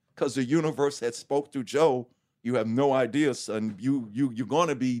Rice, because the universe had spoke through Joe, you have no idea, son. You're going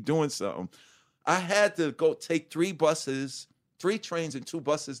to be doing something. I had to go take 3 trains and 2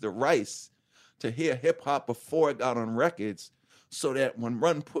 buses to Rice to hear hip-hop before it got on records, so that when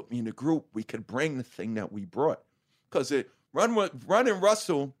Run put me in the group, we could bring the thing that we brought. Because Run and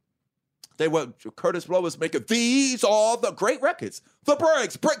Russell, Curtis Blow was making, these are the great records. The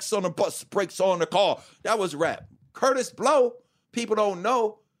brakes on the bus, brakes on the car. That was rap. Curtis Blow, people don't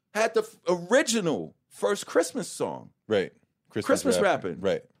know, had the original first Christmas song. Right. Christmas rapping.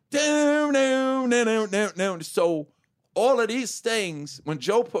 Right. So all of these things, when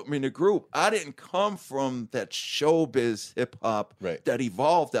Joe put me in the group, I didn't come from that showbiz hip-hop that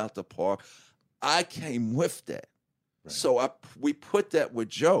evolved out the park. I came with that. Right. So we put that with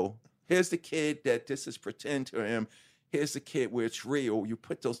Joe. Here's the kid that this is pretend to him. Here's the kid where it's real. You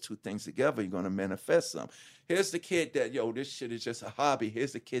put those 2 things together, you're going to manifest some. Here's the kid that, this shit is just a hobby.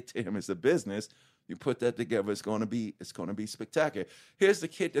 Here's the kid to him, it's a business. You put that together, it's going to be spectacular. Here's the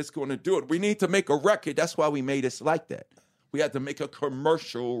kid that's going to do it. We need to make a record. That's why we made It's Like That. We had to make a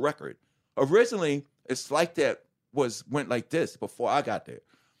commercial record. Originally, It's Like That went like this before I got there.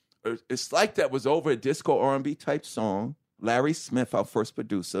 It's Like That was over a disco R&B type song. Larry Smith, our first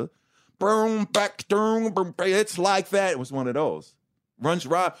producer. Boom, back, boom, it's like that. It was one of those.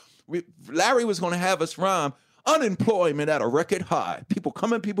 Larry was going to have us rhyme unemployment at a record high. People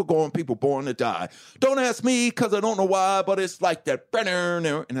coming, people going, people born to die. Don't ask me because I don't know why, but it's like that.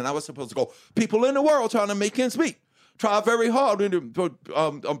 And then I was supposed to go, people in the world trying to make ends meet. Try very hard.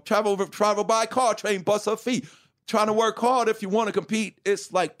 Travel by car, train, bus or feet. Trying to work hard if you want to compete.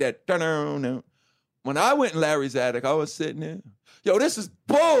 It's like that. When I went in Larry's attic, I was sitting there. Yo, this is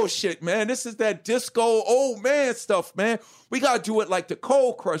bullshit, man. This is that disco old man stuff, man. We got to do it like the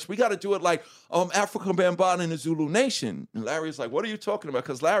Cold Crush. We got to do it like African Bambaataa and the Zulu Nation. And Larry's like, what are you talking about?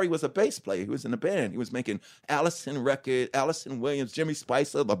 Because Larry was a bass player. He was in a band. He was making Allison Williams, Jimmy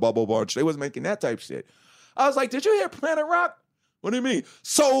Spicer, the Bubble Bunch. They was making that type shit. I was like, did you hear Planet Rock? What do you mean?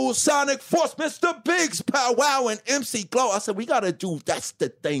 Soul, Sonic Force, Mr. Biggs, Pow Wow, and MC Glow. I said, we got to do, that's the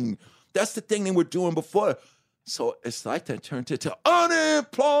thing. That's the thing they were doing before. So It's Like That turned into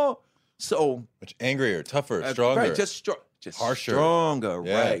unemployed. So much angrier, tougher, stronger. Right, just harsher. Stronger,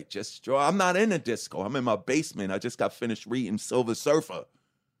 yeah. Right. Just strong. I'm not in a disco. I'm in my basement. I just got finished reading Silver Surfer.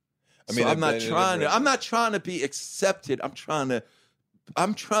 I mean, so I'm not trying to be accepted. I'm trying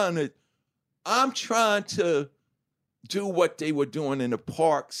to do what they were doing in the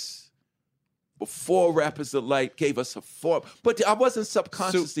parks before Rappers Delight gave us a form. But I wasn't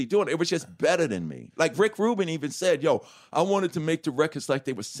subconsciously doing it. It was just better than me. Like Rick Rubin even said, yo, I wanted to make the records like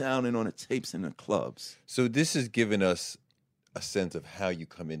they were sounding on the tapes in the clubs. So this has given us a sense of how you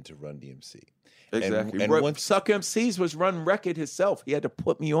come into Run DMC. Exactly. And once Suck MCs was Run record himself. He had to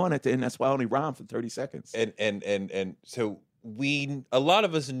put me on at the end. That's why I only rhymed for 30 seconds. and so a lot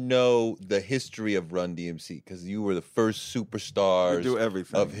of us know the history of Run DMC because you were the first superstars do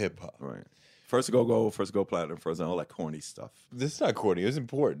everything of hip hop. Right. First to go gold, first to go platinum, first all that corny stuff. This is not corny. It's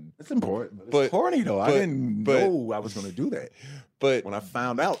important. It's important, but it's corny though. I didn't know I was going to do that. But when I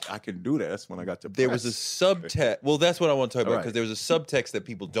found out I could do that, that's when I got to. There was a subtext. Well, that's what I want to talk about because Right. there was a subtext that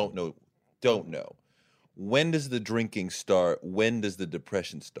people don't know. When does the drinking start? When does the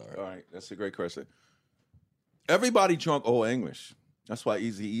depression start? All right, that's a great question. Everybody drunk Old English. That's why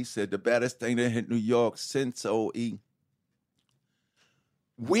Eazy-E said the baddest thing that hit New York since OE.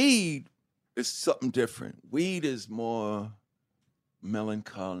 Weed is something different. Weed is more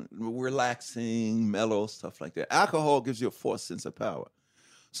melancholy, relaxing, mellow, stuff like that. Alcohol gives you a false sense of power.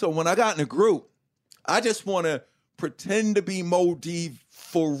 So when I got in a group, I just want to pretend to be Mo D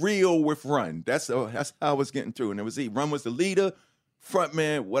for real with Run. That's how I was getting through. And it was Run was the leader, front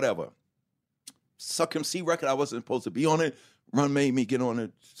man, whatever. Suck MC record, I wasn't supposed to be on it. Run made me get on a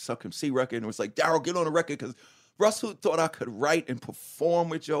Suck MC record. And it was like, Daryl, get on the record because Russell thought I could write and perform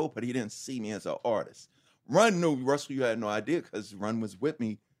with Joe, but he didn't see me as an artist. Run knew, Russell, you had no idea because Run was with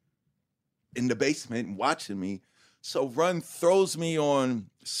me in the basement and watching me. So Run throws me on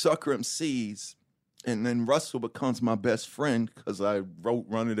Sucker MCs, and then Russell becomes my best friend because I wrote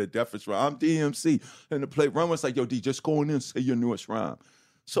Run of the Deafest Rhyme. I'm DMC. And the play Run was like, yo, D, just go in there and say your newest rhyme.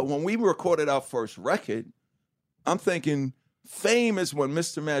 So when we recorded our first record, I'm thinking Fame is when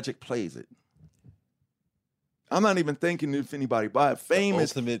Mr. Magic plays it. I'm not even thinking if anybody buy it. Fame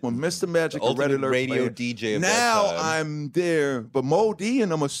is when Mr. Magic or Red Alert radio play it. DJ of now that time. I'm there, but Mo D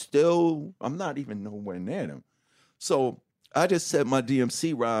and them are still, I'm not even nowhere near them. So I just said my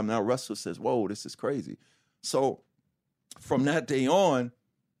DMC rhyme. Now Russell says, whoa, this is crazy. So from that day on,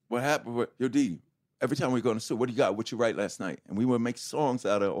 what happened with, yo D, every time we go to the studio, what do you got? What you write last night? And we would make songs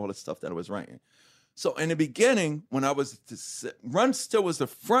out of all the stuff that I was writing. So in the beginning, when I was, Run still was the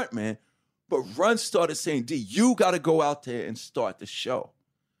front man, but Run started saying, D, you got to go out there and start the show.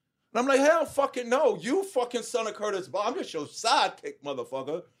 And I'm like, hell fucking no. You fucking son of Curtis Ball. I'm just your sidekick,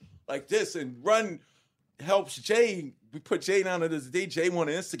 motherfucker. Like this. And Run helps Jay. We put Jay down as this DJ on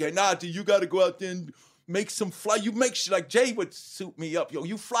Instagram. Nah, D, you got to go out there and make some fly. You make shit like Jay would suit me up. Yo,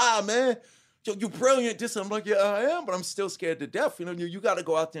 you fly, man. Yo, you brilliant. This, I'm like, yeah, I am, but I'm still scared to death. You know, you got to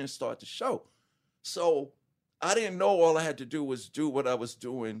go out there and start the show. So I didn't know all I had to do was do what I was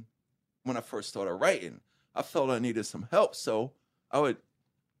doing when I first started writing. I felt I needed some help, so I would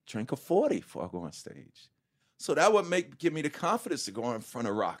drink a 40 before I go on stage. So that would give me the confidence to go in front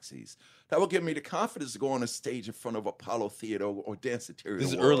of Roxy's. That would give me the confidence to go on a stage in front of Apollo Theater or Dance Theater.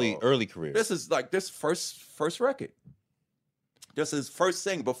 This is early career. This is like this first record. This is first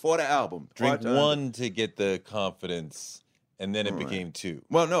thing before the album. Drink one to get the confidence, and then it became two.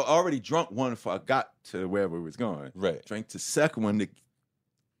 Well, no, I already drunk one before I got to wherever it was going. Right. Drank the second one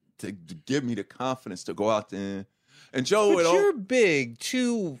to give me the confidence to go out there. And Joe, but you're big.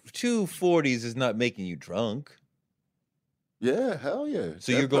 Two 40s is not making you drunk. Yeah, hell yeah.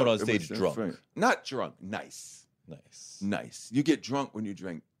 So you're going on stage drunk. Not drunk, nice. You get drunk when you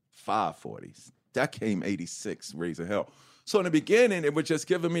drink 5 40s. That came 86, raising hell. So in the beginning, it was just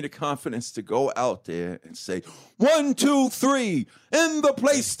giving me the confidence to go out there and say, 1, 2, 3, in the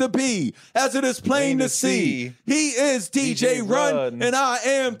place to be, as it is plain to see. He is DJ Run, and I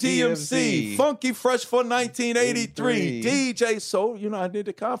am DMC. Funky Fresh for 1983. DJ, so, I did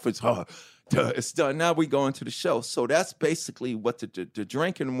the conference. It's done. Now we go into the show. So that's basically what the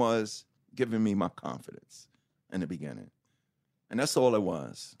drinking was, giving me my confidence in the beginning. And that's all it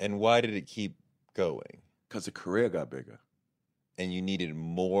was. And why did it keep going? Because the career got bigger. And you needed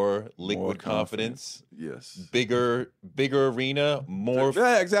more liquid confidence. Yes. Bigger arena, more.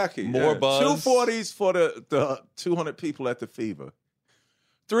 Yeah, exactly. More buzz. 2 40s for the 200 people at the Fever.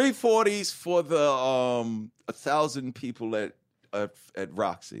 3 40s for the 1,000 people at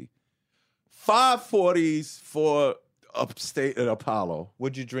Roxy. 5 40s for upstate at Apollo.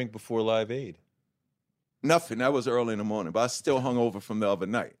 What'd you drink before Live Aid? Nothing. That was early in the morning, but I still hung over from the other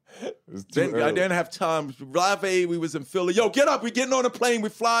night. I didn't have time. Live Aid, we was in Philly. Yo, get up. We getting on a plane. We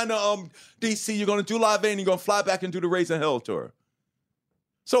flying to D.C. You're going to do Live Aid and you're going to fly back and do the Raising Hell tour.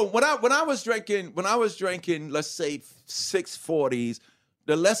 So when I was drinking, let's say 6 40s,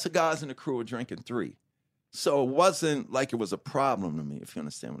 the lesser guys in the crew were drinking 3. So it wasn't like it was a problem to me, if you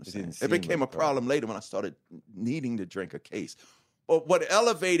understand what I'm saying. It became a problem later when I started needing to drink a case. But what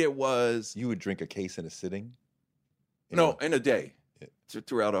elevated was... You would drink a case in a sitting? In a day. Yeah.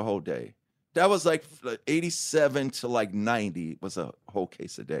 Throughout a whole day. That was like 87 to like 90 was a whole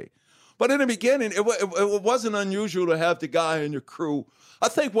case a day. But in the beginning, it wasn't unusual to have the guy in your crew. I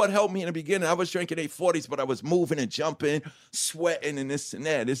think what helped me in the beginning, I was drinking 840s, but I was moving and jumping, sweating and this and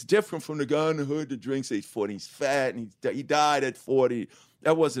that. It's different from the guy in the hood that drinks 840s, fat, and he died at 40.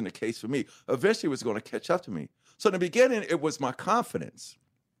 That wasn't the case for me. Eventually, it was going to catch up to me. So in the beginning, it was my confidence.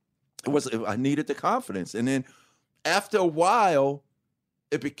 I needed the confidence. And then after a while,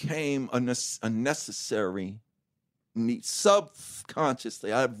 it became a necessary need.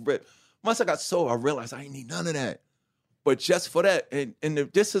 Subconsciously, once I got sober, I realized I didn't need none of that. But just for that, and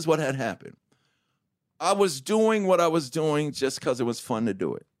this is what had happened. I was doing what I was doing just because it was fun to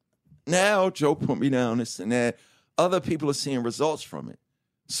do it. Now, Joe put me down, this and that. Other people are seeing results from it.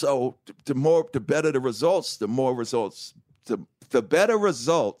 So the better the results, the more results, the better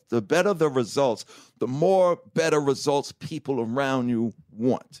result, the better the results, the more better results people around you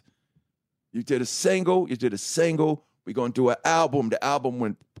want. You did a single. We're going to do an album. The album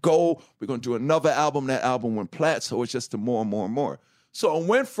went gold. We're going to do another album. That album went plat. So it's just more and more and more. So I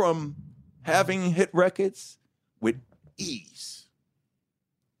went from having hit records with ease.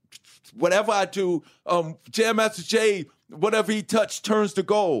 Whatever I do, Jam Master Jay, whatever he touched turns to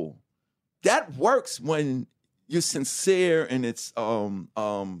gold. That works when you're sincere and it's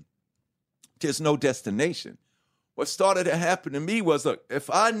there's no destination. What started to happen to me was, look,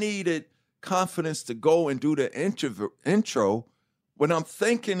 if I needed confidence to go and do the intro, when I'm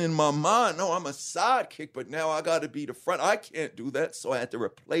thinking in my mind, no, I'm a sidekick, but now I got to be the front. I can't do that, so I had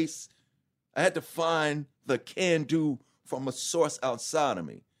to find the can-do from a source outside of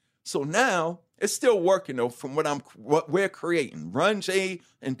me. So now it's still working though from what we're creating. Run, J,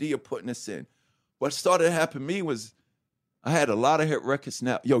 and D are putting us in. What started to happen to me was I had a lot of hit records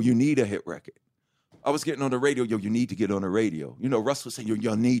now. Yo, you need a hit record. I was getting on the radio. Yo, you need to get on the radio. You know, Russ was saying, yo,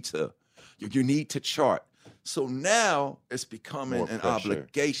 you need to chart. So now it's becoming an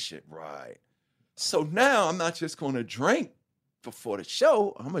obligation, right? So now I'm not just going to drink before the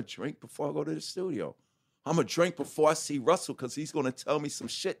show. I'm going to drink before I go to the studio. I'm going to drink before I see Russell because he's going to tell me some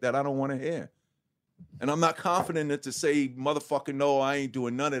shit that I don't want to hear. And I'm not confident enough to say, motherfucker, no, I ain't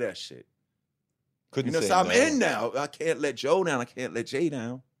doing none of that shit. So I'm in now. I can't let Joe down. I can't let Jay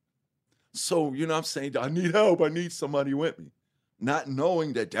down. So, you know what I'm saying? I need help. I need somebody with me. Not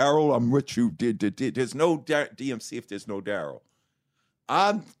knowing that, Daryl, I'm with you. There's no DMC if there's no Daryl.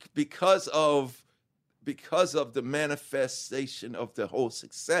 Because of the manifestation of the whole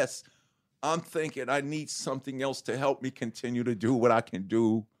success, I'm thinking I need something else to help me continue to do what I can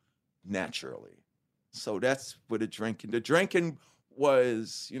do naturally. So that's where the drinking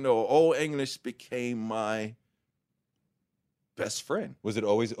was, Old English became my best friend. Was it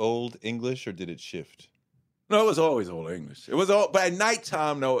always Old English or did it shift? No, it was always Old English. It was all, but at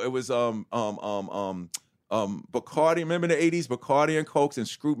nighttime though, it was Bacardi. Remember the 80s, Bacardi and Cokes and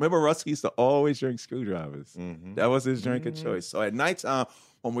screw. Remember Russ used to always drink screwdrivers. Mm-hmm. That was his drink of choice. So at nighttime,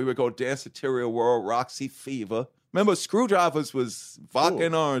 when we would go dance Material World, Roxy Fever. Remember, screwdrivers was vodka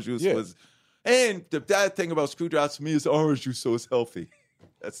and orange juice was, and the bad thing about screwdrivers to me is orange juice, so it's healthy.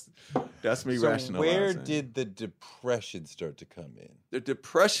 That's me rationalizing. Where did the depression start to come in? The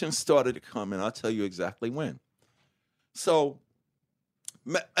depression started to come in. I'll tell you exactly when. So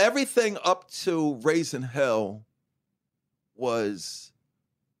everything up to Raising Hell was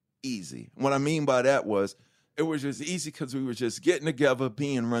easy. What I mean by that was it was just easy because we were just getting together,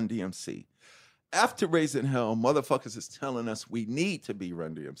 being Run DMC. After Raising Hell, motherfuckers is telling us we need to be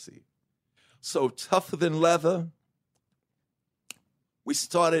Run DMC. So Tougher Than Leather, we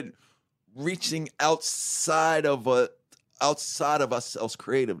started reaching outside of ourselves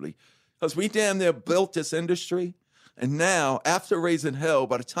creatively. Because we damn near built this industry. And now, after Raising Hell,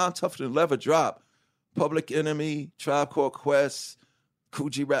 by the time Tougher Than Leather dropped, Public Enemy, Tribe Called Quest,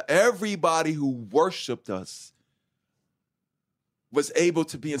 Coogee Rap, everybody who worshipped us was able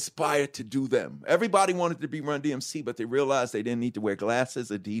to be inspired to do them. Everybody wanted to be Run DMC, but they realized they didn't need to wear glasses,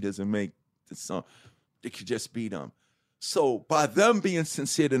 Adidas, and make the song. They could just be them. So by them being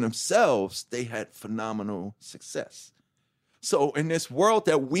sincere to themselves, they had phenomenal success. So in this world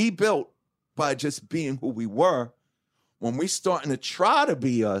that we built by just being who we were, when we starting to try to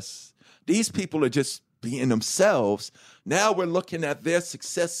be us, these people are just being themselves. Now we're looking at their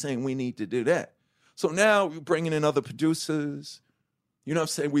success saying we need to do that. So now we're bringing in other producers. You know what I'm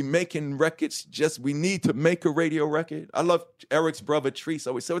saying? We making records we need to make a radio record. I love Eric's brother, Treese,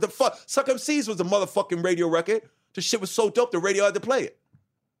 always said, what the fuck? Suck Up Seas was a motherfucking radio record. The shit was so dope, the radio had to play it.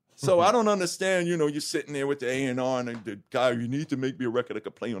 So I don't understand, you're sitting there with the A&R and the guy, you need to make me a record that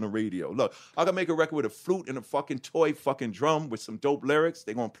could play on the radio. Look, I can make a record with a flute and a fucking toy fucking drum with some dope lyrics.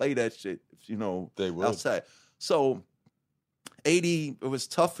 They're going to play that shit, they will. Outside. So 80, it was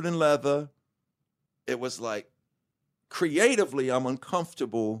Tougher Than Leather. It was like, creatively, I'm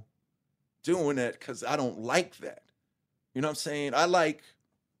uncomfortable doing that because I don't like that. You know what I'm saying? I like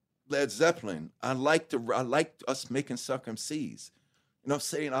Led Zeppelin. I liked us making Suck MCs. You know what I'm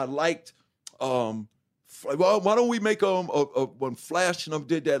saying? I liked, well, why don't we make when Flash and them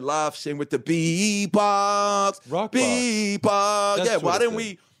did that live thing with the beatbox, beatbox. Yeah,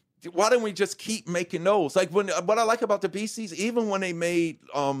 why didn't we just keep making those? Like what I like about the Beasties, even when they made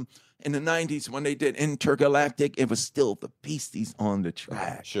in the 90s when they did Intergalactic, it was still the Beasties on the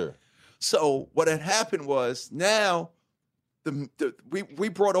track. Sure. So what had happened was now we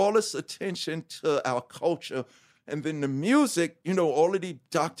brought all this attention to our culture, and then the music, you know, all of the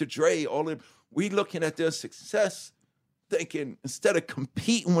Dr. Dre, we looking at their success, thinking instead of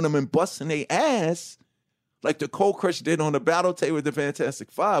competing with them and busting their ass, like the Cold Crush did on the battle tape with the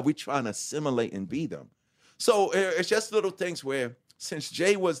Fantastic Five, we trying to assimilate and be them. So it's just little things where, since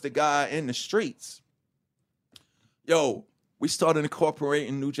Jay was the guy in the streets, we started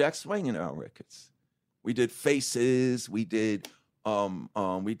incorporating New Jack Swing in our records. We did Faces, we did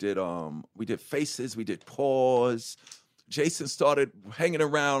Faces, we did Pause. Jason started hanging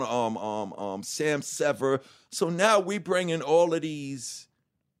around Sam Sever. So now we bring in all of these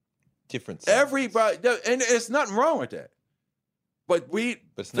different sounds. Everybody, and there's nothing wrong with that. But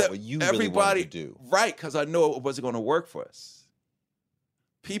it's not what you really wanted to do. Right, because I know it wasn't going to work for us.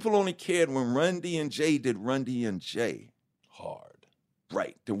 People only cared when Run DMC did Run DMC. Hard.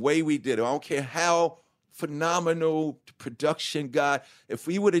 Right, the way we did it. I don't care how phenomenal production got. If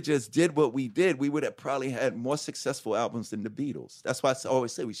we would have just did what we did, we would have probably had more successful albums than the Beatles. That's why I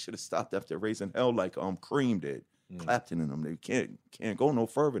always say we should have stopped after Raising Hell like Cream did. Clapton and them. They can't go no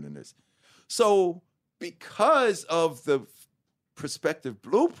further than this. So because of the perspective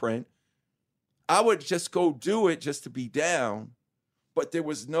blueprint, I would just go do it just to be down. But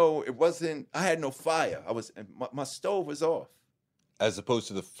I had no fire. My stove was off. As opposed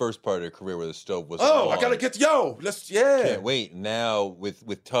to the first part of your career where the stove was on. I gotta get, Can't wait. Now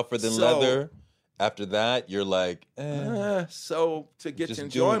with Tougher Than Leather, after that, you're like, so to get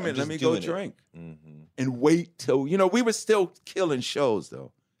enjoyment, let me go drink. Mm-hmm. And wait till, we were still killing shows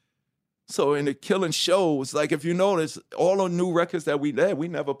though. So in the killing shows, like if you notice, all the new records that we did, we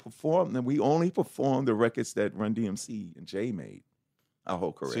never performed, and we only performed the records that Run DMC and Jay made our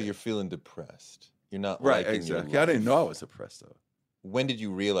whole career. So you're feeling depressed. You're not right, liking exactly. your life. I didn't know I was depressed though. When did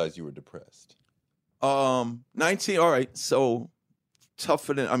you realize you were depressed? 19. All right. So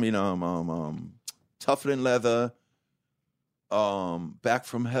Tougher Than Leather. Back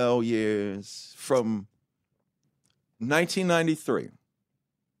from Hell years from 1993.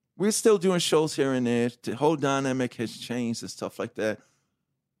 We're still doing shows here and there. The whole dynamic has changed and stuff like that.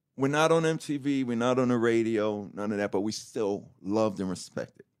 We're not on MTV. We're not on the radio. None of that. But we still loved and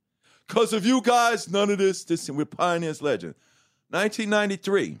respected. Because of you guys, none of this, we're pioneers, legend.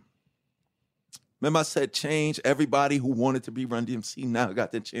 1993. Remember I said change? Everybody who wanted to be Run DMC now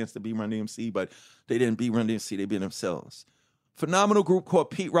got the chance to be Run DMC, but they didn't be Run DMC, they be themselves. Phenomenal group called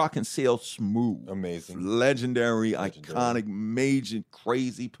Pete Rock and CL Smooth. Amazing. Legendary, iconic, major,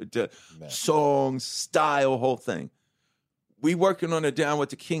 crazy songs, style, whole thing. We working on the Down with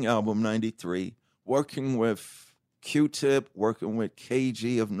the King album, 93, working with Q-Tip, working with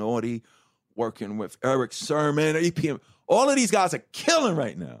KG of Naughty, working with Eric Sermon, EPM. All of these guys are killing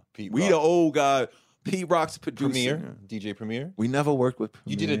right now. We the old guy. Pete Rock's producer. Premier? DJ Premier? We never worked with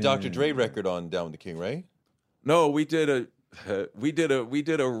Premier. You did a Dr. Dre record on Down with the King, right? No, we did a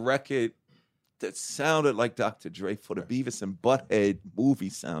record that sounded like Dr. Dre for the Beavis and Butthead movie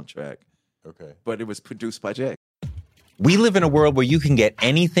soundtrack. Okay. But it was produced by Jay. We live in a world where you can get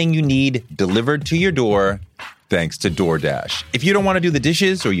anything you need delivered to your door thanks to DoorDash. If you don't want to do the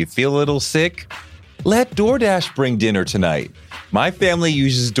dishes or you feel a little sick, let DoorDash bring dinner tonight. My family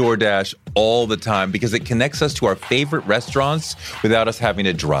uses DoorDash all the time because it connects us to our favorite restaurants without us having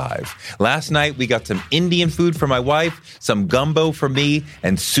to drive. Last night, we got some Indian food for my wife, some gumbo for me,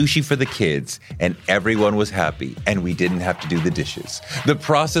 and sushi for the kids. And everyone was happy, and we didn't have to do the dishes. The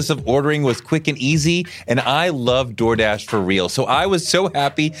process of ordering was quick and easy, and I love DoorDash for real. So I was so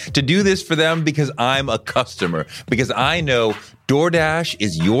happy to do this for them because I'm a customer, because I know DoorDash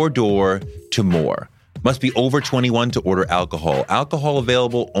is your door to more. Must be over 21 to order alcohol. Alcohol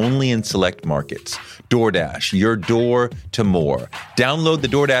available only in select markets. DoorDash, your door to more. Download the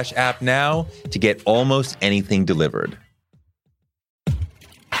DoorDash app now to get almost anything delivered.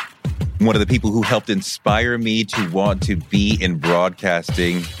 One of the people who helped inspire me to want to be in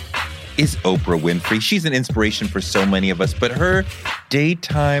broadcasting is Oprah Winfrey. She's an inspiration for so many of us, but her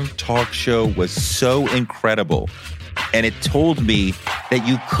daytime talk show was so incredible And it told me that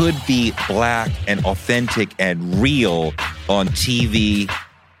you could be black and authentic and real on TV.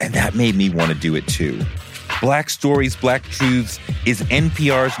 And that made me want to do it too. Black Stories, Black Truths is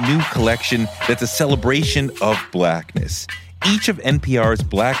NPR's new collection that's a celebration of blackness. Each of NPR's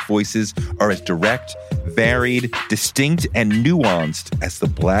Black voices are as direct, varied, distinct, and nuanced as the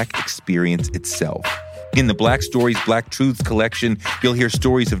Black experience itself. In the Black Stories, Black Truths collection, you'll hear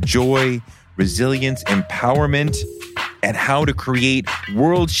stories of joy, resilience, empowerment, and how to create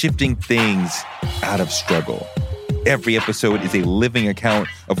world-shifting things out of struggle. Every episode is a living account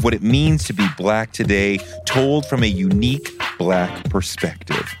of what it means to be Black today, told from a unique Black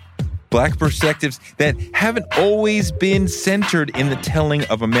perspective. Black perspectives that haven't always been centered in the telling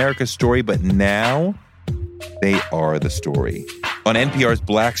of America's story, but now they are the story. On NPR's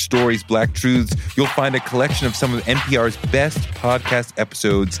Black Stories, Black Truths, you'll find a collection of some of NPR's best podcast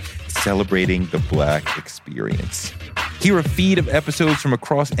episodes celebrating the Black experience. Hear a feed of episodes from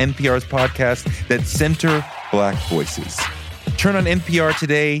across NPR's podcasts that center Black voices. Turn on NPR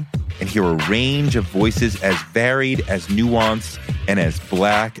today and hear a range of voices as varied, as nuanced, and as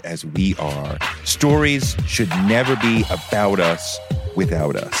Black as we are. Stories should never be about us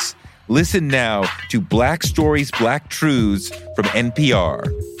without us. Listen now to Black Stories, Black Truths from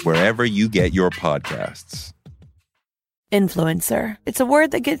NPR, wherever you get your podcasts. Influencer. It's a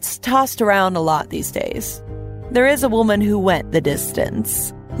word that gets tossed around a lot these days. There is a woman who went the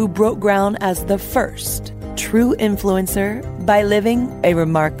distance, who broke ground as the first true influencer by living a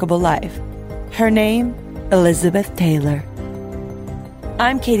remarkable life. Her name, Elizabeth Taylor.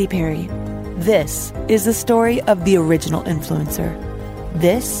 I'm Katy Perry. This is the story of the original influencer.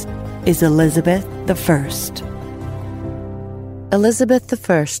 This is Elizabeth the First. Elizabeth the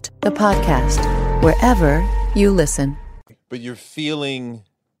First, the podcast, wherever you listen. But you're feeling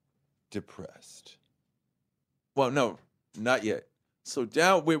depressed. Well, no, not yet. So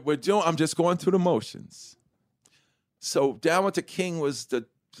down, we're doing. I'm just going through the motions. So Down with the King was the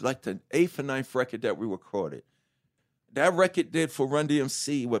 8th or 9th record that we recorded. That record did for Run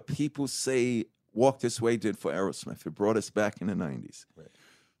DMC what people say Walk This Way did for Aerosmith. It brought us back in the 90s. Right.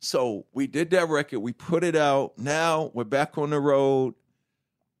 So we did that record. We put it out. Now we're back on the road.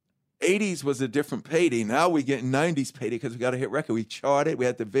 80s was a different payday. Now we're getting 90s payday because we got a hit record. We charted. We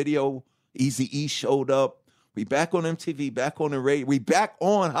had the video. Eazy-E showed up. We back on MTV, back on the radio. We back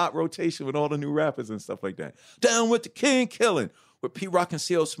on Hot Rotation with all the new rappers and stuff like that. Down with the King, killing. With Pete Rock and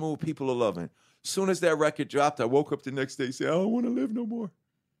CL Smooth, people are loving. Soon as that record dropped, I woke up the next day and said, I don't want to live no more.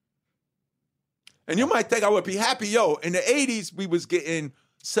 And you might think I would be happy. Yo, in the 80s, we was getting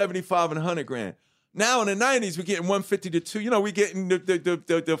 75 and 100 grand. Now in the 90s, we're getting 150 to 2. You know, we getting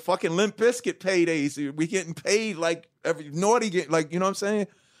the fucking Limp Bizkit paydays. We getting paid like every naughty get, like, you know what I'm saying?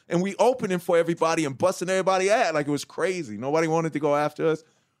 And we opening for everybody and busting everybody out like it was crazy. Nobody wanted to go after us.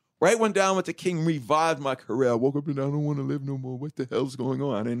 Right when Down with the King revived my career, I woke up and I don't want to live no more. What the hell's going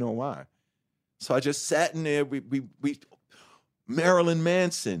on? I didn't know why. So I just sat in there. We Marilyn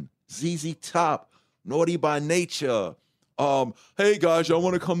Manson, ZZ Top, Naughty by Nature. Hey guys, y'all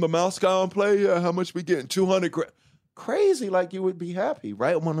want to come to Moscow and play? Yeah, how much we getting? 200 grand. Crazy, like you would be happy,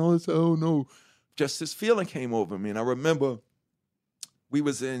 right? When I was, oh no, just this feeling came over me. And I remember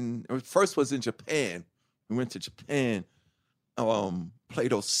first was in Japan. We went to Japan,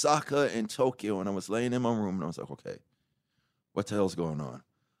 played Osaka and Tokyo, and I was laying in my room and I was like, okay, what the hell's going on?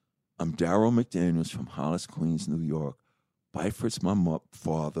 I'm Daryl McDaniels from Hollis, Queens, New York. Byford's my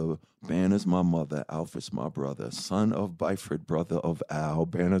father, Banner's my mother, Alfred's my brother, son of Byford, brother of Al.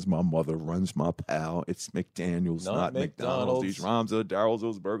 Banner's my mother, runs my pal. It's McDaniels, not McDonald's. These rhymes are Daryl's,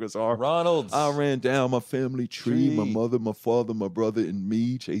 those burgers are Ronald's. I ran down my family tree, my mother, my father, my brother, and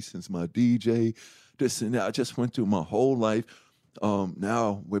me. Jason's my DJ. This and that. I just went through my whole life.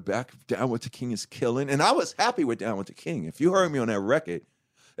 Now we're back. Down with the King is killing. And I was happy with Down with the King. If you heard me on that record,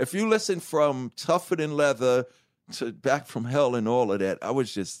 if you listen from Tougher Than Leather to Back from Hell and all of that, I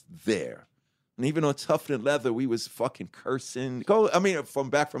was just there. And even on Tougher Than Leather, we was fucking cursing. From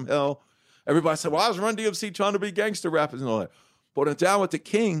Back from Hell, everybody said, well, I was Run DMC trying to be gangster rappers and all that. But on Down with the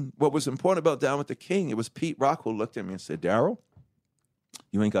King, what was important about Down with the King, it was Pete Rock who looked at me and said, Daryl,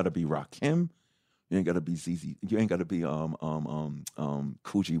 you ain't got to be Rakim. You ain't got to be ZZ. You ain't got to be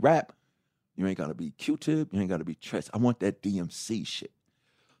Coogee Rap. You ain't got to be Q-Tip. You ain't got to be Tress. I want that DMC shit.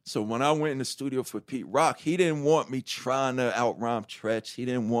 So when I went in the studio for Pete Rock, he didn't want me trying to out-rhyme Tretch. He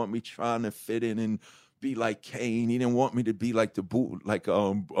didn't want me trying to fit in and be like Kane. He didn't want me to be like boot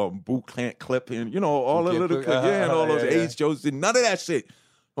camp clip and, you know, all the little and all those age jokes. None of that shit.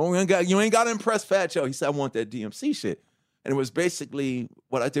 You ain't got to impress Fat Joe. He said, I want that DMC shit. And it was basically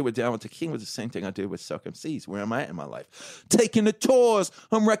what I did with Down with the King was the same thing I did with Suck MCs. Where am I at in my life? Taking the tours.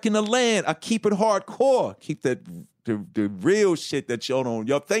 I'm wrecking the land. I keep it hardcore. Keep the real shit that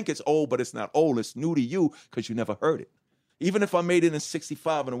y'all think it's old, but it's not old. It's new to you because you never heard it. Even if I made it in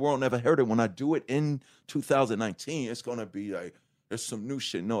 65 and the world never heard it, when I do it in 2019, it's going to be like, there's some new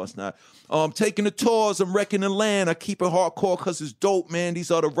shit. No, it's not. I'm taking the tours. I'm wrecking the land. I keep it hardcore because it's dope, man.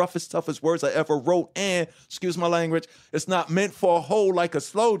 These are the roughest, toughest words I ever wrote. And, excuse my language, it's not meant for a hoe like a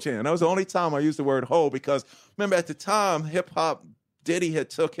slow jam. That was the only time I used the word hoe because, remember, at the time, hip-hop, Diddy had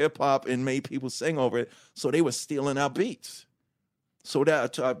took hip-hop and made people sing over it, so they were stealing our beats. So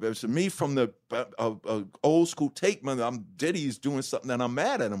that to me, from the old school take, man, Diddy's doing something that I'm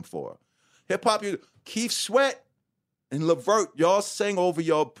mad at him for. Hip-hop, Keith Sweat and Levert, y'all sing over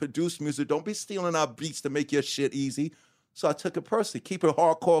your produced music. Don't be stealing our beats to make your shit easy. So I took it personally. Keep it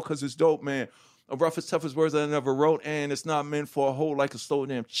hardcore because it's dope, man. The roughest, toughest words I never wrote, and it's not meant for a whole like a slow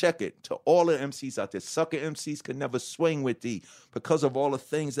jam. Check it. To all the MCs out there, sucker MCs could never swing with D because of all the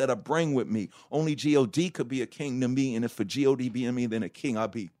things that I bring with me. Only G.O.D. could be a king to me, and if for G.O.D. being me, then a king, I'll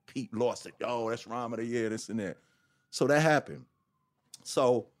be Pete Lawson. Oh, that's rhyme of the year, this and that. So that happened.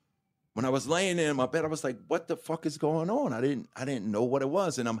 So when I was laying there in my bed, I was like, what the fuck is going on? I didn't know what it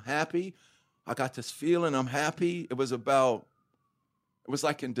was, and I'm happy. I got this feeling I'm happy. It was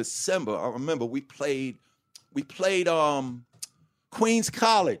like in December. I remember we played Queens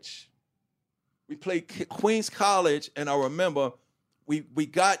College. We played Queens College, and I remember we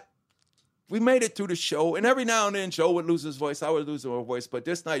made it through the show, and every now and then Joe would lose his voice, I would lose my voice, but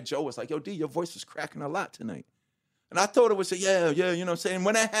this night Joe was like, yo, D, your voice was cracking a lot tonight. And I thought it was yeah, you know what I'm saying?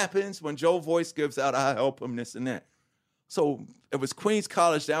 When that happens, when Joe's voice gives out, I help him, this and that. So it was Queens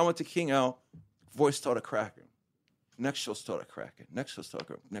College, Down with the King out, voice started cracking. Next show started cracking. Next show started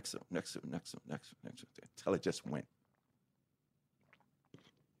cracking. Next. Till it just went.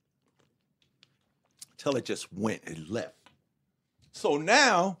 Till it just went. It left. So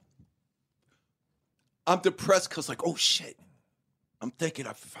now, I'm depressed because like, oh shit. I'm thinking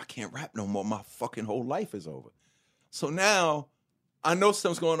if I can't rap no more, my fucking whole life is over. So now, I know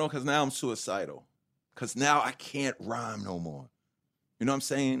something's going on because now I'm suicidal. Because now I can't rhyme no more. You know what I'm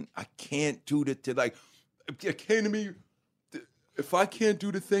saying? I can't do like, it came to me, if I can't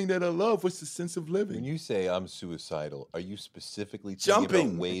do the thing that I love, what's the sense of living? When you say I'm suicidal, are you specifically thinking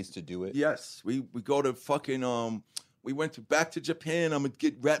about ways to do it? Yes. We go to fucking, we went back to Japan. I'm going to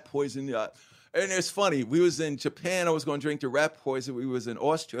get rat poison. And it's funny. We was in Japan. I was going to drink the rat poison. We was in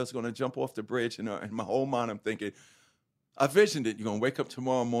Austria. I was going to jump off the bridge. And in my whole mind, I'm thinking, I visioned it. You're going to wake up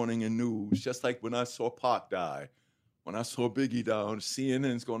tomorrow morning in news, just like when I saw Pac die. When I saw Biggie die on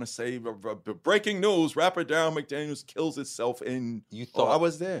CNN's going to say, breaking news, rapper Darryl McDaniels kills itself. And you thought I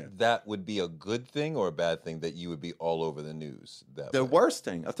was there. That would be a good thing or a bad thing that you would be all over the news? The worst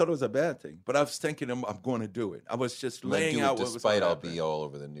thing. I thought it was a bad thing. But I was thinking I'm going to do it. I was just laying out what was going to happen. Despite I'll be all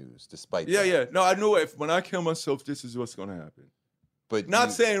over the news. Despite that. Yeah. No, I knew when I kill myself, this is what's going to happen. But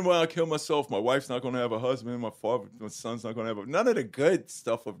not saying when I kill myself, my wife's not going to have a husband, my son's not going to have none of the good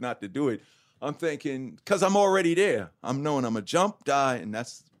stuff of not to do it. I'm thinking, because I'm already there. I'm knowing I'm going to jump, die, and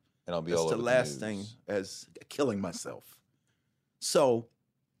I'll be all over the last thing as killing myself. So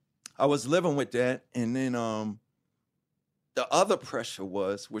I was living with that, and then the other pressure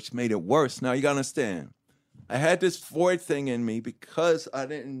was, which made it worse. Now, you got to understand, I had this void thing in me because I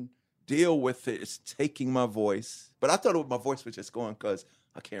didn't deal with it. It's taking my voice. But I thought my voice was just going because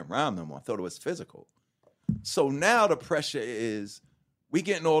I can't rhyme no more. I thought it was physical. So now the pressure is, we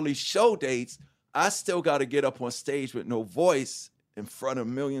getting all these show dates. I still got to get up on stage with no voice in front of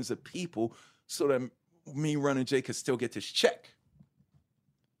millions of people so that me, Running Jay, could still get this check.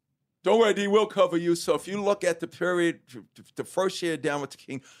 Don't worry, D, we'll cover you. So if you look at the period, the first year Down with the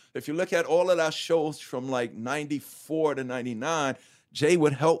King, if you look at all of our shows from like 94 to 99, Jay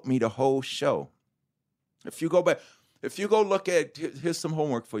would help me the whole show. If you go back, if you go look at, here's some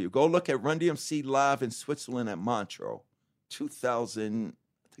homework for you. Go look at Run DMC live in Switzerland at Montreux. 2000,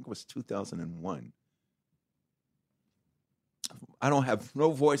 I think it was 2001. I don't have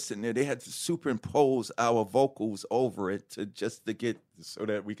no voice in there. They had to superimpose our vocals over it to get so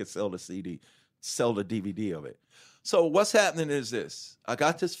that we could sell the CD, sell the DVD of it. So what's happening is this. I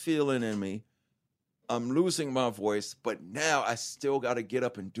got this feeling in me. I'm losing my voice, but now I still got to get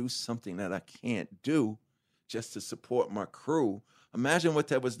up and do something that I can't do just to support my crew. Imagine what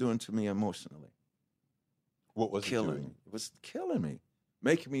that was doing to me emotionally. What was killing me? It was killing me,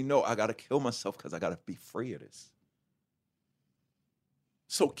 making me know I got to kill myself because I got to be free of this.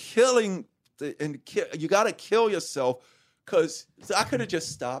 So you got to kill yourself because I could have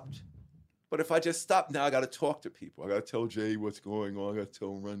just stopped. But if I just stop now, I got to talk to people. I got to tell Jay what's going on. I got to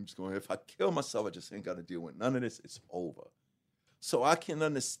tell him what's going on. If I kill myself, I just ain't got to deal with none of this. It's over. So I can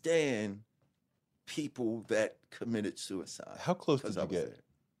understand people that committed suicide. How close did you get? There.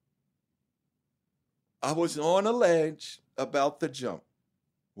 I was on a ledge about the jump.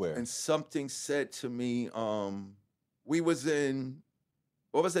 Where? And something said to me, we was in,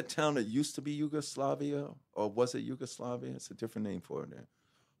 what was that town that used to be Yugoslavia? Or was it Yugoslavia? It's a different name for it there.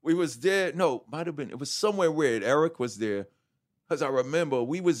 We was there, no, might have been, it was somewhere weird. Eric was there, because I remember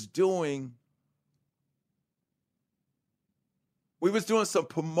we was doing some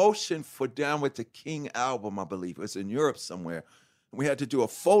promotion for Down with the King album, I believe. It was in Europe somewhere. And we had to do a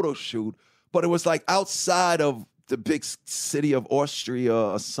photo shoot, but it was like outside of the big city of Austria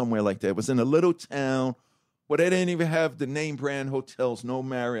or somewhere like that. It was in a little town where they didn't even have the name brand hotels, no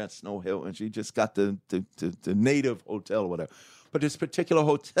Marriott's, no Hilton's. You just got the native hotel or whatever. But this particular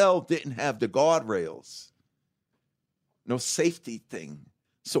hotel didn't have the guardrails, no safety thing.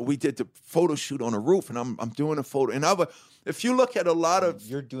 So we did the photo shoot on a roof, and I'm doing a photo. And if you look at a lot of...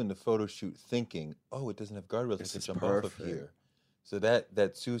 You're doing the photo shoot thinking, oh, it doesn't have guardrails. I can jump perfect. off of here. So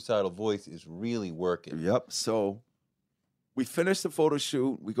that suicidal voice is really working. Yep. So we finish the photo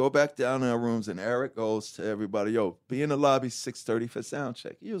shoot. We go back down in our rooms, and Eric goes to everybody, yo, be in the lobby 6:30 for sound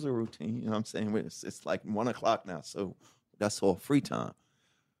check. Use a routine. You know what I'm saying? It's like 1 o'clock now, so that's all free time.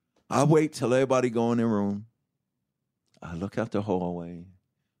 I wait till everybody go in their room. I look out the hallway.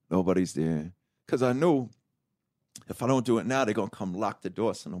 Nobody's there. Because I knew if I don't do it now, they're going to come lock the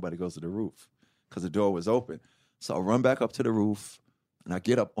door so nobody goes to the roof because the door was open. So I run back up to the roof, and I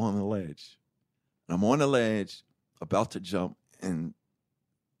get up on the ledge. And I'm on the ledge, about to jump, and,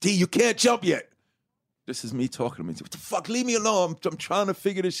 D, you can't jump yet. This is me talking to me. What the fuck? Leave me alone. I'm trying to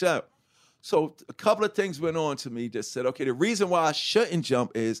figure this out. So a couple of things went on to me that said, okay, the reason why I shouldn't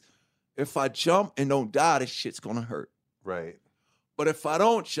jump is if I jump and don't die, this shit's going to hurt. Right. But if I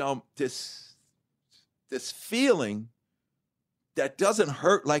don't jump, this feeling that doesn't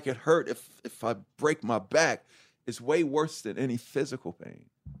hurt like it hurt if I break my back is way worse than any physical pain.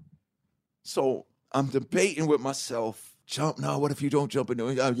 So I'm debating with myself, jump now, what if you don't jump?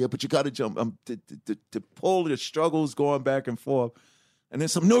 Yeah, but you got to jump. The pull, the struggles going back and forth. And then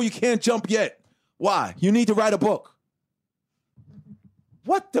some, no, you can't jump yet. Why? You need to write a book.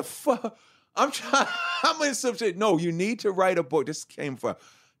 What the fuck? I'm in some shit. No, you need to write a book. This came from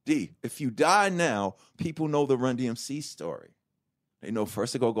D. If you die now, people know the Run DMC story. They know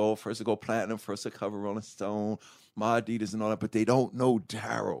first to go gold, first to go platinum, first to cover Rolling Stone, my Adidas and all that, but they don't know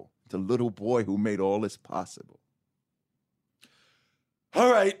Daryl, the little boy who made all this possible.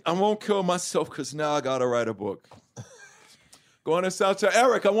 All right, I won't kill myself because now I got to write a book. Going to South to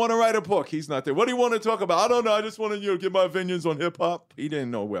Eric, I want to write a book. He's not there. What do you want to talk about? I don't know. I just want to get my opinions on hip-hop. He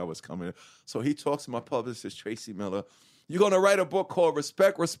didn't know where I was coming. So he talks to my publicist, Tracy Miller. You're going to write a book called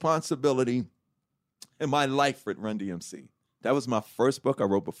Respect, Responsibility, and My Life with Run DMC. That was my first book I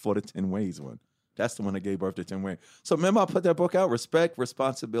wrote before the 10 Ways one. That's the one that gave birth to 10 Ways. So remember I put that book out, Respect,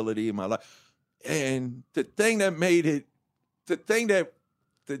 Responsibility, and My Life. And the thing that made it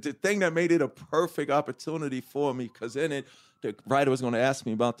a perfect opportunity for me, because in it, the writer was going to ask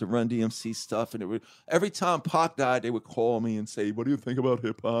me about the Run DMC stuff, and every time Pac died, they would call me and say, what do you think about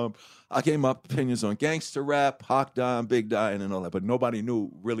hip-hop? I gave my opinions on gangster rap, Pac dying, Big dying, and all that, but nobody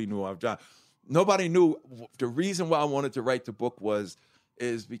really knew I've died. Nobody knew. The reason why I wanted to write the book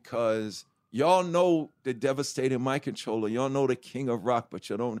is because y'all know the devastating mic controller, y'all know the king of rock,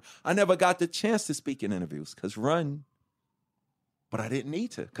 but you don't. I never got the chance to speak in interviews, because Run, but I didn't need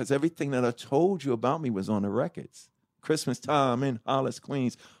to, because everything that I told you about me was on the records. Christmas time in Hollis,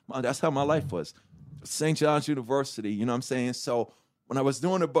 Queens. That's how my life was. St. John's University, you know what I'm saying? So when I was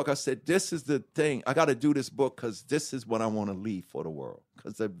doing the book, I said, this is the thing. I got to do this book because this is what I want to leave for the world,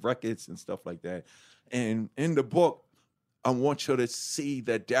 because the records and stuff like that. And in the book, I want you to see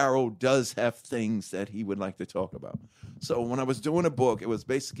that Daryl does have things that he would like to talk about. So when I was doing the book, it was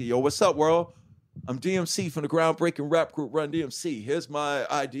basically, yo, what's up, world? I'm DMC from the groundbreaking rap group Run DMC. Here's my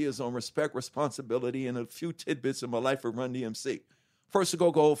ideas on respect, responsibility, and a few tidbits of my life with Run DMC. First to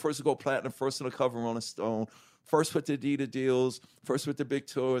go gold, first to go platinum, first to the cover Rolling Stone, first with the Adidas deals, first with the big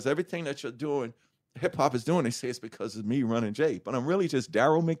tours. Everything that you're doing, hip-hop is doing, they say it's because of me, Run and Jay. But I'm really just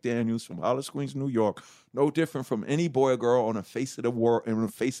Daryl McDaniels from Hollis, Queens, New York. No different from any boy or girl on the face of the world and on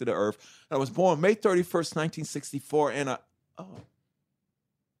the face of the earth. And I was born May 31st, 1964, and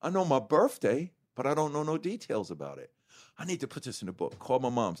I know my birthday, but I don't know no details about it. I need to put this in the book. Call my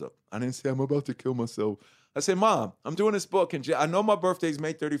mom's up. I didn't say I'm about to kill myself. I said, Mom, I'm doing this book, and I know my birthday is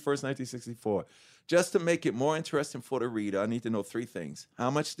May 31st, 1964. Just to make it more interesting for the reader, I need to know three things. How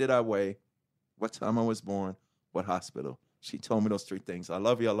much did I weigh? what time I was born, what hospital. She told me those 3 things. I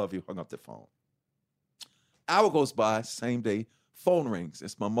love you, hung up the phone. Hour goes by, same day, phone rings.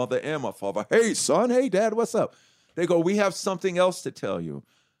 It's my mother and my father. Hey, son. Hey, dad, what's up? They go, we have something else to tell you.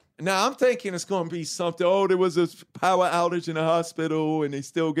 Now, I'm thinking it's going to be something. Oh, there was a power outage in the hospital, and they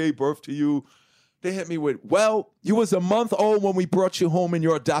still gave birth to you. They hit me with, well, you was a month old when we brought you home, and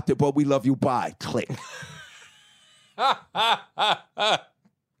you're adopted, but we love you. Bye. Click.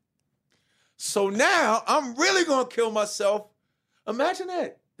 So now I'm really going to kill myself. Imagine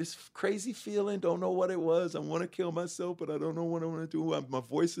that. This crazy feeling, don't know what it was. I want to kill myself, but I don't know what I want to do. My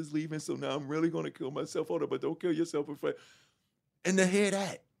voice is leaving, so now I'm really going to kill myself. Hold on, but don't kill yourself. And to hear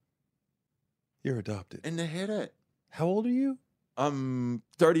that. You're adopted. And to hear that. How old are you? I'm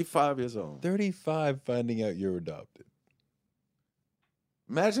 35 years old. 35, finding out you're adopted.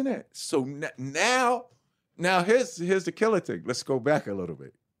 Imagine that. So now here's the killer thing. Let's go back a little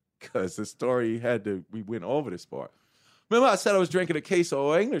bit, because the story we went over this part. Remember I said I was drinking a case of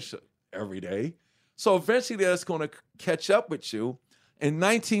Old English every day? So eventually that's going to catch up with you. In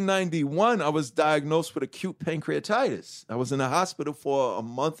 1991, I was diagnosed with acute pancreatitis. I was in the hospital for a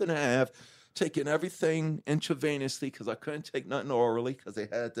month and a half, taking everything intravenously because I couldn't take nothing orally because they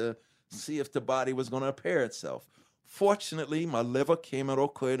had to see if the body was going to repair itself. Fortunately, my liver came out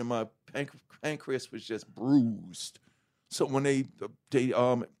okay and my pancreas was just bruised. So when they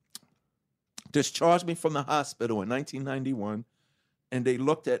discharged me from the hospital in 1991, and they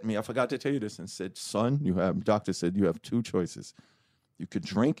looked at me, I forgot to tell you this, and said, son, doctor said you have 2 choices. You could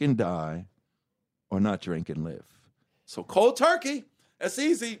drink and die or not drink and live. So cold turkey, that's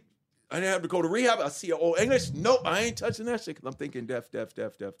easy. I didn't have to go to rehab. I see an Old English. Nope, I ain't touching that shit because I'm thinking death.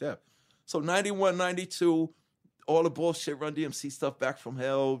 So 91, 92, all the bullshit Run DMC stuff, Back from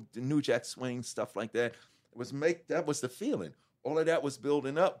Hell, the New Jack Swing, stuff like that. That was the feeling. All of that was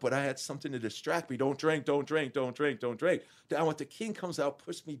building up, but I had something to distract me. Don't drink. Then when the king comes out,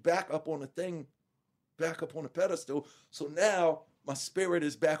 push me back up on the thing, back up on the pedestal. So now my spirit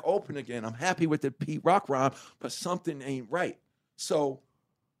is back open again. I'm happy with the Pete Rock rhyme, but something ain't right. So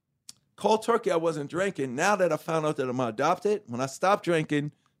cold turkey, I wasn't drinking. Now that I found out that I'm adopted, when I stopped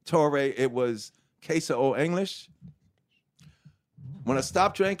drinking, Torre, it was case of Old English. When I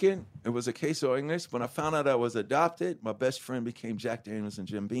stopped drinking, it was a case of English. When I found out I was adopted, my best friend became Jack Daniels and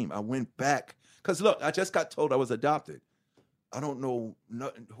Jim Beam. I went back. Because, look, I just got told I was adopted. I don't know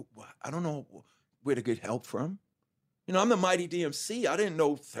where to get help from. You know, I'm the mighty DMC. I didn't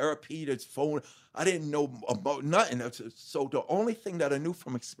know therapy, that's phone. I didn't know about nothing. So the only thing that I knew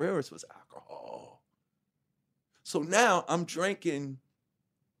from experience was alcohol. So now I'm drinking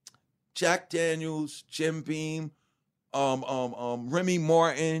Jack Daniels, Jim Beam, Remy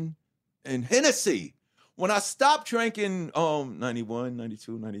Martin, and Hennessy. When I stopped drinking 91,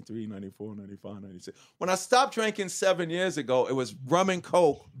 92, 93, 94, 95, 96, when I stopped drinking 7 years ago, it was rum and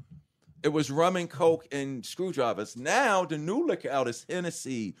Coke. It was rum and Coke and screwdrivers. Now the new liquor out is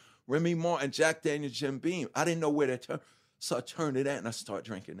Hennessy, Remy Martin, Jack Daniels, Jim Beam. I didn't know where to turn, so I turned it at and I started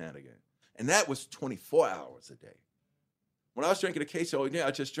drinking that again. And that was 24 hours a day. When I was drinking a case of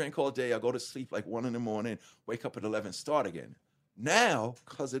I just drink all day. I go to sleep like 1 a.m, wake up at 11, start again. Now,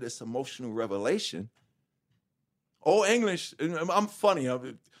 because of this emotional revelation, Old English, I'm funny.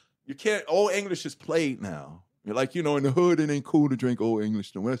 You can't, Old English is played now. You're like, in the hood, it ain't cool to drink Old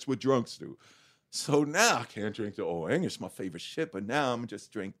English. No, that's what drunks do. So now I can't drink the Old English, my favorite shit. But now I'm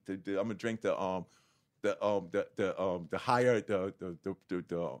just drink I'm gonna drink the higher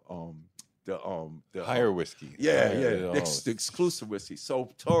the higher whiskey. The exclusive whiskey.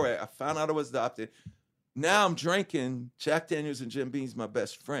 So Torre, I found out I was adopted. Now I'm drinking Jack Daniels and Jim Beam's my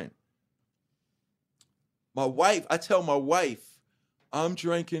best friend. I tell my wife, I'm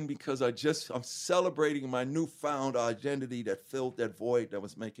drinking because I'm celebrating my newfound identity that filled that void that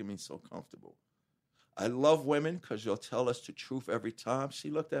was making me so comfortable. I love women because you'll tell us the truth every time. She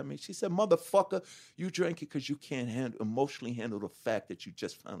looked at me. She said, motherfucker, you drink it because you can't emotionally handle the fact that you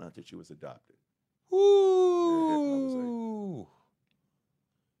just found out that you was adopted. Ooh.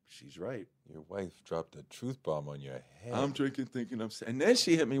 She's right. Your wife dropped a truth bomb on your head. I'm drinking thinking I'm saying. And then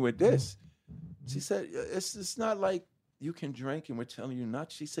she hit me with this. She said, it's not like you can drink and we're telling you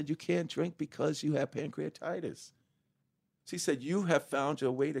not. She said, you can't drink because you have pancreatitis. She said, you have found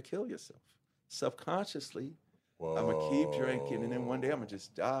your way to kill yourself. Subconsciously, Whoa. I'm going to keep drinking, and then one day I'm going to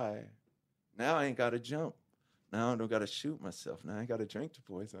just die. Now I ain't got to jump. Now I don't got to shoot myself. Now I ain't got to drink the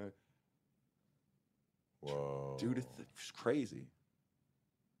poison. Whoa. Dude, it's crazy.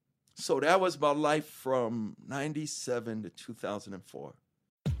 So that was my life from 97 to 2004.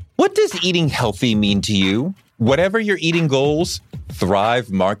 What does eating healthy mean to you? Whatever your eating goals, Thrive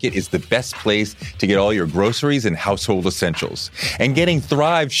Market is the best place to get all your groceries and household essentials. And getting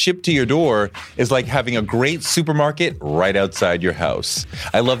Thrive shipped to your door is like having a great supermarket right outside your house.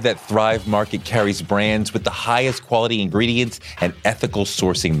 I love that Thrive Market carries brands with the highest quality ingredients and ethical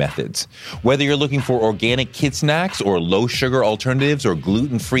sourcing methods. Whether you're looking for organic kid snacks or low sugar alternatives or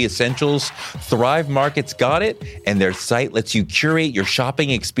gluten-free essentials, Thrive Market's got it, and their site lets you curate your shopping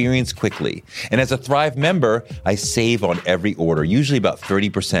experience quickly. And as a Thrive member, I save on every order, usually about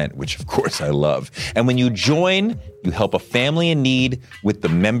 30%, which of course I love. And when you join, you help a family in need with the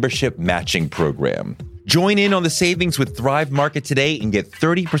membership matching program. Join in on the savings with Thrive Market today and get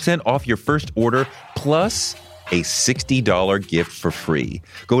 30% off your first order plus a $60 gift for free.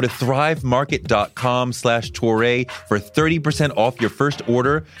 Go to thrivemarket.com/Toure for 30% off your first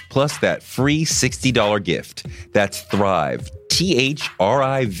order plus that free $60 gift. That's Thrive,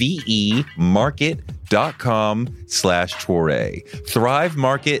 THRIVE market.com/Toure.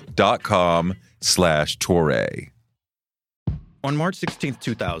 thrivemarket.com/Toure. On March 16,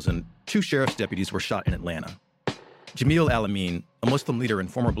 2000, 2 sheriff's deputies were shot in Atlanta. Jamil Al-Amin, a Muslim leader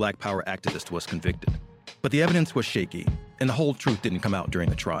and former Black Power activist, was convicted. But the evidence was shaky, and the whole truth didn't come out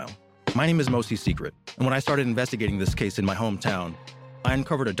during the trial. My name is Mosi Secret, and when I started investigating this case in my hometown, I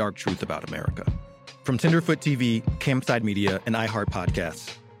uncovered a dark truth about America. From Tenderfoot TV, Campside Media, and iHeart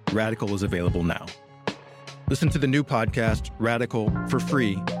Podcasts, Radical is available now. Listen to the new podcast, Radical, for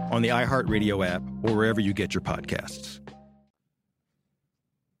free on the iHeartRadio app or wherever you get your podcasts.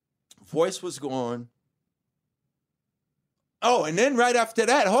 Voice was gone. Oh, and then right after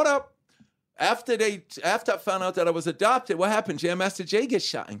that, hold up. After I found out that I was adopted, what happened? Jam Master Jay gets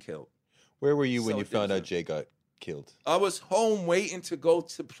shot and killed. Where were you when you found out Jay got killed? I was home waiting to go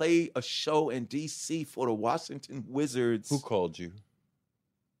to play a show in D.C. for the Washington Wizards. Who called you?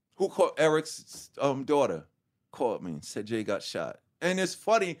 Who called? Eric's daughter called me and said Jay got shot. And it's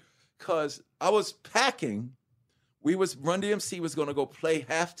funny because I was packing. Run DMC was going to go play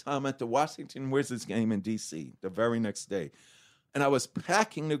halftime at the Washington Wizards game in D.C. the very next day. And I was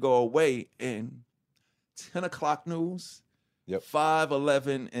packing to go away, and 10 o'clock news, 5,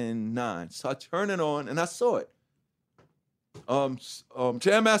 11, and 9. So I turned it on, and I saw it. Jam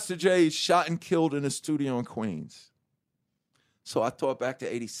Master Jay shot and killed in a studio in Queens. So I thought back to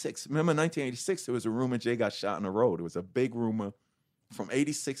 86. Remember 1986, there was a rumor Jay got shot on the road. It was a big rumor from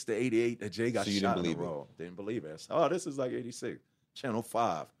 86 to 88 that Jay got shot on the road. Didn't believe it. So, this is like 86. Channel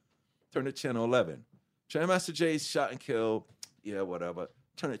 5. Turn to Channel 11. Jam Master Jay shot and killed. Yeah, whatever.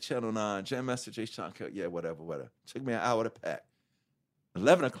 Turn to Channel 9. Jam Master Jay shot and killed. Yeah, whatever. Took me an hour to pack.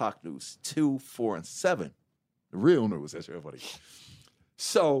 11 o'clock news. 2, 4, and 7. The real news, that's everybody.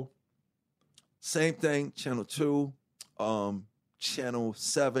 So, same thing. Channel 2. Channel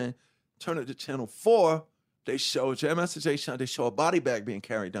 7. Turn it to Channel 4. They show Jam Master Jay shot. They show a body bag being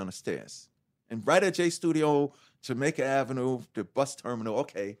carried down the stairs. And right at Jay Studio, Jamaica Avenue, the bus terminal.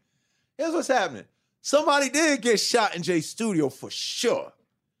 Okay, here's what's happening. Somebody did get shot in Jay's studio for sure,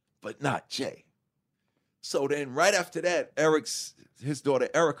 but not Jay. So then right after that, his daughter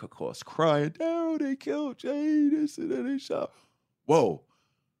Erica calls, crying, "Oh, they killed Jay, this and that, they shot." Whoa.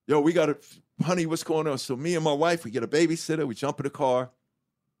 Yo, we got to, honey, what's going on? So me and my wife, we get a babysitter, we jump in the car.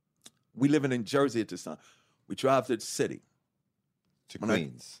 We living in Jersey at this time. We drive to the city. To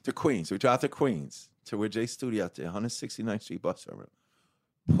Queens. To Queens. We drive to Queens, to where Jay's studio out there, 169th Street bus terminal.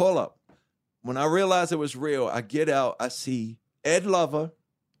 Pull up. When I realized it was real, I get out, I see Ed Lover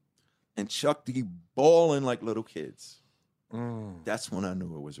and Chuck D bawling like little kids. That's when I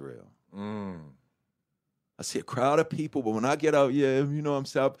knew it was real. I see a crowd of people, but when I get out, I'm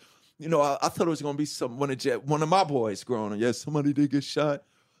sad. I thought it was going to be one of my boys growing up. Yeah, somebody did get shot.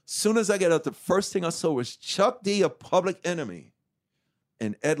 Soon as I get out, the first thing I saw was Chuck D, a Public Enemy,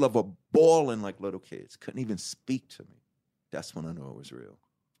 and Ed Lover bawling like little kids. Couldn't even speak to me. That's when I knew it was real.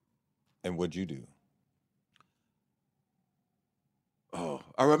 And what'd you do? Oh,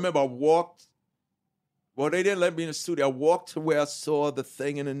 I remember I walked. Well, they didn't let me in the studio. I walked to where I saw the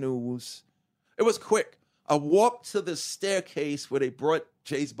thing in the news. It was quick. I walked to the staircase where they brought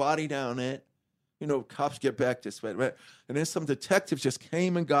Jay's body down at. Cops get back this way. Right? And then some detectives just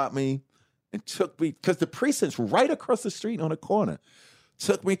came and got me and took me, because the precinct's right across the street on the corner.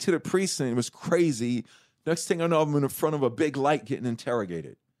 Took me to the precinct. It was crazy. Next thing I know, I'm in the front of a big light getting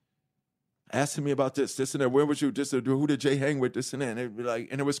interrogated. Asking me about this and that. Where was you? Who did Jay hang with? This and that. And they'd be like,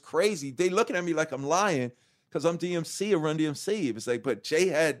 and it was crazy. They looking at me like I'm lying because I'm DMC or Run DMC. It was like, but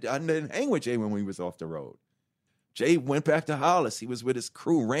I didn't hang with Jay when we was off the road. Jay went back to Hollis. He was with his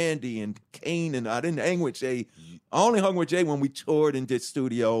crew, Randy and Kane, and I didn't hang with Jay. I only hung with Jay when we toured and did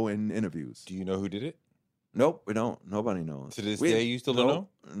studio and interviews. Do you know who did it? Nope, we don't. Nobody knows. To this day, you still don't know?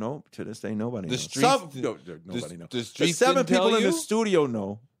 Nope, to this day, nobody knows. Streets, nobody knows. The streets the 7 didn't tell people in you? the studio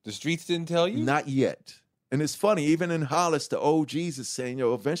know. The streets didn't tell you? Not yet. And it's funny, even in Hollis, the OGs is saying,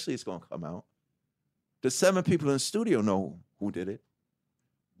 yo, eventually it's going to come out. The 7 people in the studio know who did it.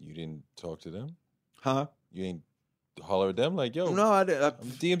 You didn't talk to them? Huh? You ain't holler at them like, yo, No, I'm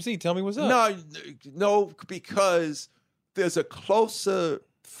DMC, tell me what's up. No, because there's a closer,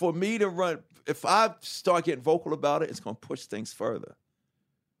 for me to run, if I start getting vocal about it, it's going to push things further.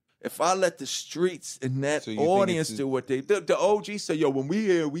 If I let the streets and that audience do what the OG say, yo, when we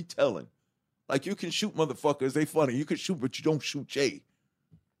here, we telling. Like, you can shoot motherfuckers, they funny. You can shoot, but you don't shoot Jay.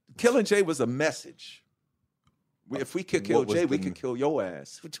 Killing Jay was a message. If we could kill Jay, we could kill your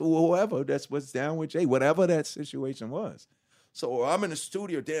ass. To whoever that's what's down with Jay, whatever that situation was. So I'm in the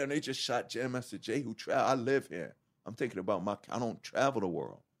studio, damn, they just shot Jam Master Jay, who I live here. I'm thinking about I don't travel the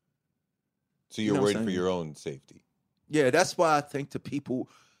world. So you're worried for your own safety. Yeah, that's why I think to people,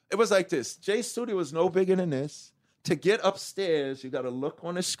 it was like this. Jay's studio was no bigger than this. To get upstairs, you got to look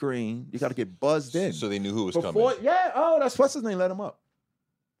on the screen. You got to get buzzed in. So they knew who was coming. Yeah, that's what's his name. Let him up.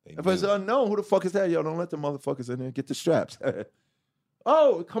 They If knew. it's unknown, who the fuck is that? Yo, don't let the motherfuckers in there. Get the straps.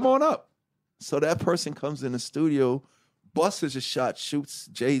 Oh, come on up. So that person comes in the studio, busts a shot, shoots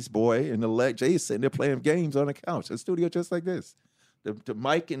Jay's boy in the leg. Jay's sitting there playing games on the couch. A studio just like this. The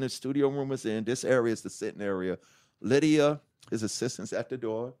mic in the studio room is in. This area is the sitting area. Lydia, his assistant's at the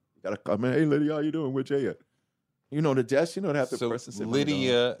door. You gotta come in. Hey, Lydia, how you doing? Where Jay at? You know the desk. You know have the person sitting.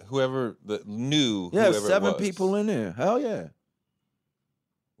 Lydia, whoever knew. Yeah, whoever 7 it was. people in there. Hell yeah.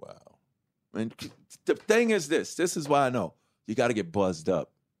 Wow. And the thing is this is why I know you got to get buzzed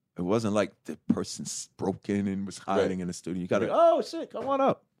up. It wasn't like the person broke in and was hiding in the studio. You got to, oh shit, come on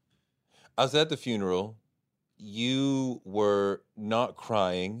up. I was at the funeral. You were not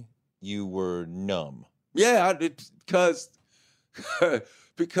crying. You were numb. Yeah, because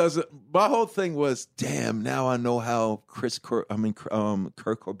my whole thing was, damn, now I know how Kurt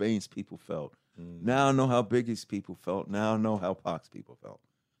Cobain's people felt. Now I know how Biggie's people felt. Now I know how Pac's people felt.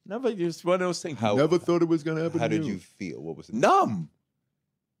 Never, just one of those things. Never thought it was going to happen. How to did you feel? What was it? Numb.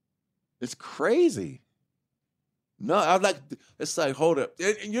 It's crazy. No, I'm like, it's like, hold up.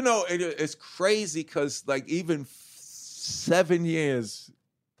 It's crazy because, like, even 7 years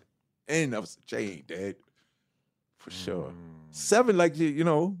in, I was, Jay ain't dead. For sure. 7, like,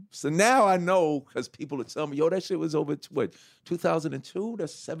 so now I know because people are telling me, yo, that shit was over, 2002?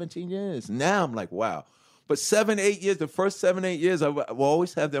 That's 17 years. Now I'm like, wow. But 7, 8 years, the first 7, 8 years, I will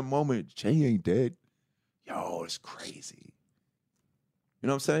always have that moment, Jay ain't dead. Yo, it's crazy. You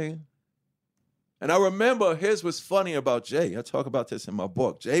know what I'm saying? And I remember, here's what's funny about Jay. I talk about this in my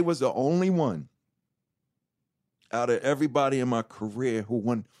book. Jay was the only one out of everybody in my career who,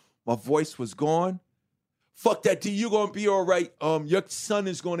 when my voice was gone, fuck that, D, you going to be all right. Your son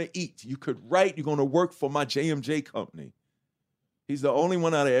is going to eat. You could write. You're going to work for my JMJ company. He's the only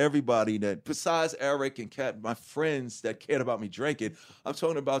one out of everybody that, besides Eric and Kat, my friends that cared about me drinking, I'm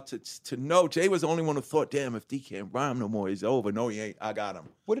talking about to know. Jay was the only one who thought, damn, if D can't rhyme no more, he's over. No, he ain't. I got him.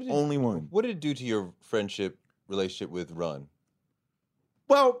 Only one. What did it do to your relationship with Run?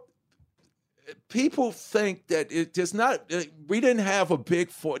 Well, people think that there's not, we didn't have a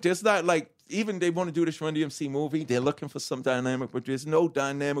big there's not like, even they want to do this Run DMC movie, they're looking for some dynamic, but there's no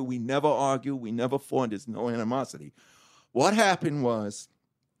dynamic. We never argue. We never fought. There's no animosity. What happened was,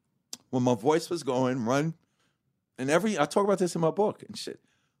 when my voice was going, Run, and I talk about this in my book and shit.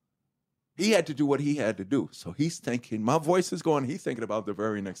 He had to do what he had to do. So he's thinking, my voice is going, he's thinking about the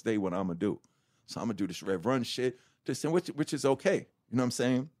very next day what I'm going to do. So I'm going to do this Rev Run shit, which is okay. You know what I'm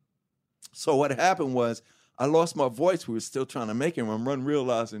saying? So what happened was, I lost my voice. We were still trying to make it. When Run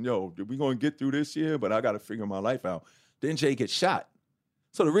realizing, yo, we going to get through this year, but I got to figure my life out. Then Jay gets shot.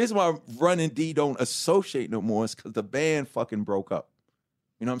 So the reason why Run and D don't associate no more is because the band fucking broke up.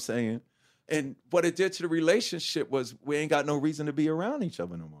 You know what I'm saying? And what it did to the relationship was we ain't got no reason to be around each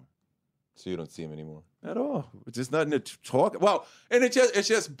other no more. So you don't see him anymore? At all. It's just nothing to talk. Well, and it's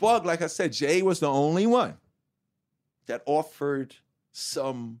just bugged. Like I said, Jay was the only one that offered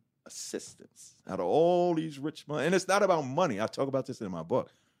some assistance out of all these rich money. And it's not about money. I talk about this in my book.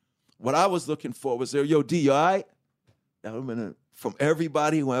 What I was looking for was, yo, D, you all right? That would have been from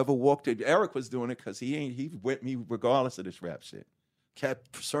everybody who ever walked in. Eric was doing it because he with me regardless of this rap shit.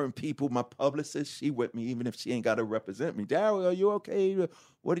 Kept certain people, my publicist, she with me even if she ain't got to represent me. Daryl, are you okay?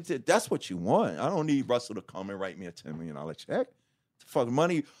 What he said, that's what you want. I don't need Russell to come and write me a $10 million check. Fuck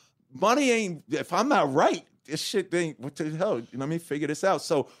money ain't, if I'm not right, this shit ain't, what the hell? Let me figure this out.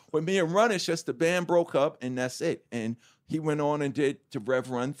 So with me and Run, it's just the band broke up and that's it. And he went on and did the Rev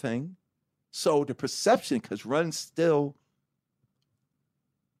Run thing. So the perception, because Run's still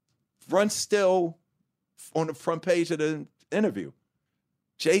on the front page of the interview.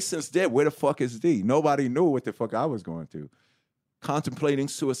 Jason's dead. Where the fuck is D? Nobody knew what the fuck I was going through. Contemplating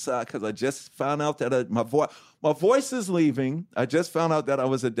suicide because I just found out that my voice is leaving. I just found out that I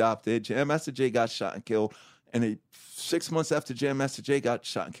was adopted. Jam Master Jay got shot and killed. And 6 months after Jam Master Jay got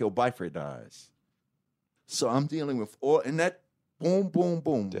shot and killed, Byford dies. So I'm dealing with all in that boom, boom,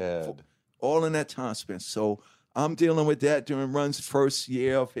 boom. Dead. All in that time span. So I'm dealing with that during Run's first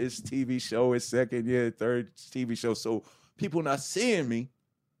year of his TV show, his second year, third TV show. So people not seeing me,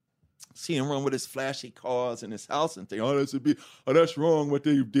 seeing Run with his flashy cars and his house and think, that's wrong what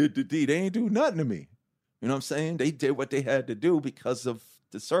they did to D. They ain't do nothing to me. You know what I'm saying? They did what they had to do because of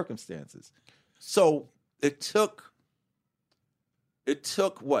the circumstances. So it took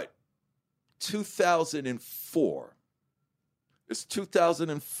what? 2004. It's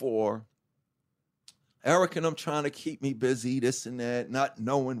 2004. Eric and them trying to keep me busy, this and that, not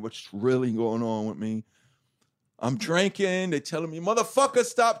knowing what's really going on with me. I'm drinking. They telling me, motherfucker,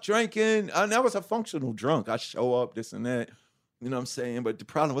 stop drinking. And I was a functional drunk. I show up, this and that. You know what I'm saying? But the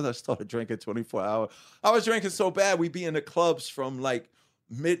problem was I started drinking 24 hours. I was drinking so bad, we'd be in the clubs from like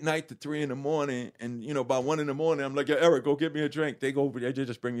midnight to 3 in the morning. And, you know, by 1 in the morning, I'm like, yeah, Eric, go get me a drink. They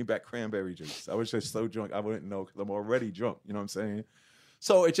just bring me back cranberry juice. I was just so drunk, I wouldn't know because I'm already drunk. You know what I'm saying?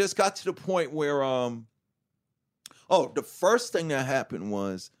 So it just got to the point where, the first thing that happened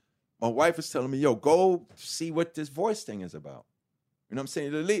was, my wife was telling me, yo, go see what this voice thing is about. You know what I'm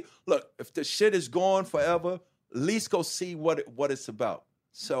saying? Look, if the shit is gone forever, at least go see what it's about.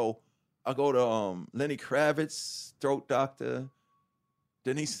 So I go to Lenny Kravitz's throat doctor.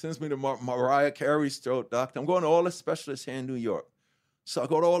 Then he sends me to Mariah Carey's throat doctor. I'm going to all the specialists here in New York. So I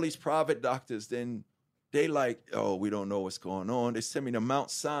go to all these private doctors. Then they like, oh, we don't know what's going on. They send me to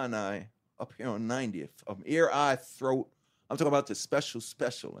Mount Sinai up here on 90th. Ear, eye, throat. I'm talking about the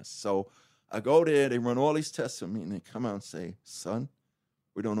specialists. So I go there, they run all these tests on me, and they come out and say, son,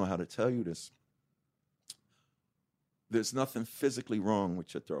 we don't know how to tell you this. There's nothing physically wrong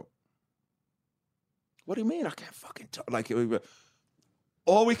with your throat. What do you mean? I can't fucking talk. Like,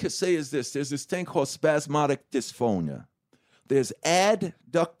 all we could say is this. There's this thing called spasmodic dysphonia. There's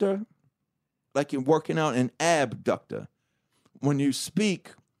adductor, like you're working out, and abductor. When you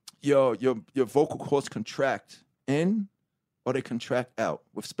speak, your vocal cords contract in or they contract out.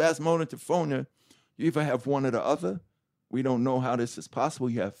 With spasmodic dysphonia, you either have one or the other. We don't know how this is possible.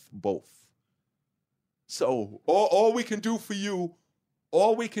 You have both. So all we can do for you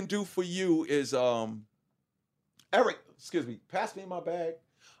is Eric, excuse me, pass me my bag.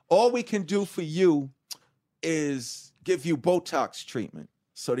 All we can do for you is give you Botox treatment.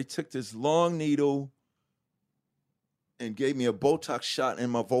 So they took this long needle and gave me a Botox shot in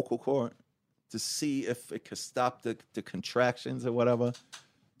my vocal cord to see if it could stop the contractions or whatever.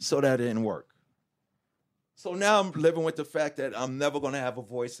 So that didn't work. So now I'm living with the fact that I'm never going to have a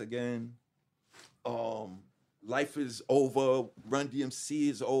voice again. Life is over. Run DMC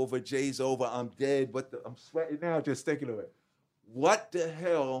is over. Jay's over. I'm dead. But I'm sweating now just thinking of it. What the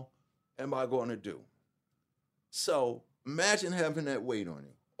hell am I going to do? So imagine having that weight on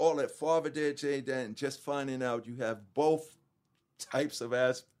you. All that father dead, Jay dead, and just finding out you have both types of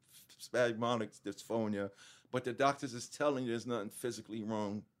spasmodic dysphonia, but the doctors is telling you there's nothing physically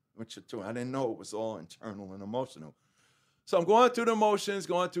wrong with your throat. I didn't know it was all internal and emotional. So I'm going through the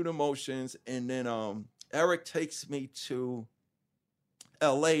motions, and then Eric takes me to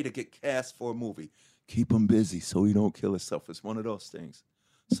L.A. to get cast for a movie. Keep him busy so he don't kill himself. It's one of those things.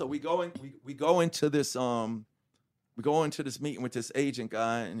 So we go into this meeting with this agent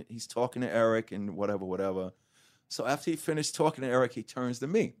guy, and he's talking to Eric and whatever. So after he finished talking to Eric, he turns to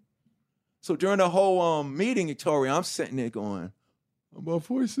me. So during the whole meeting, Tori, I'm sitting there going, my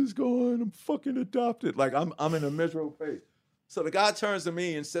voice is gone. I'm fucking adopted. Like I'm in a miserable place. So the guy turns to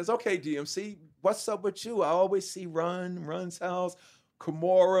me and says, okay, DMC, what's up with you? I always see Run's house,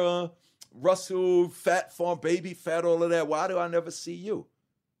 Kimura, Russell, Fat Farm, Baby Fat, all of that. Why do I never see you?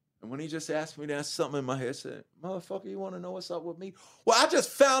 And when he just asked me that, something in my head said, motherfucker, you want to know what's up with me? Well, I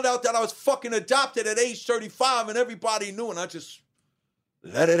just found out that I was fucking adopted at age 35 and everybody knew, and I just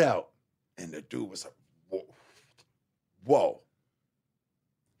let it out. And the dude was like, whoa.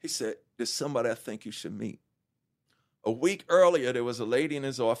 He said, there's somebody I think you should meet. A week earlier, there was a lady in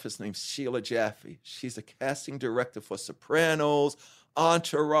his office named Sheila Jaffe. She's a casting director for Sopranos,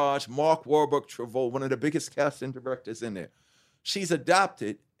 Entourage, Mark Wahlberg, Travolta, one of the biggest casting directors in there. she's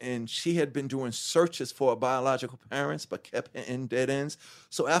adopted, and she had been doing searches for her biological parents, but kept hitting dead ends.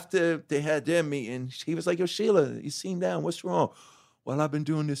 So after they had their meeting, he was like, yo, Sheila, you seem down. What's wrong? Well, I've been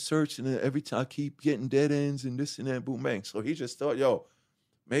doing this search, and every time I keep getting dead ends and this and that, boom, bang. So he just thought, yo,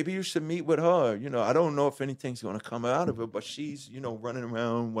 maybe you should meet with her. I don't know if anything's going to come out of it, but she's, running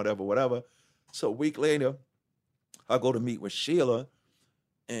around, whatever. So a week later, I go to meet with Sheila,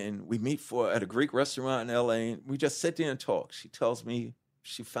 and we meet at a Greek restaurant in LA, and we just sit there and talk. She tells me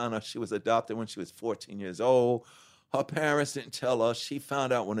she found out she was adopted when she was 14 years old. Her parents didn't tell her. She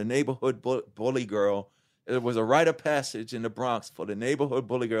found out when a neighborhood bully girl, it was a rite of passage in the Bronx for the neighborhood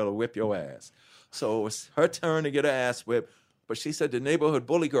bully girl to whip your ass. So it was her turn to get her ass whipped. But she said the neighborhood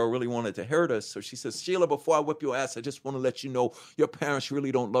bully girl really wanted to hurt us. So she says, Sheila, before I whip your ass, I just want to let you know your parents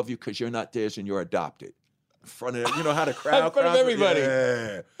really don't love you because you're not theirs and you're adopted. In front of, how the crowd. In front of everybody.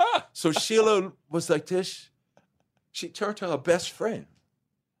 Yeah. So Sheila was like this. She turned to her best friend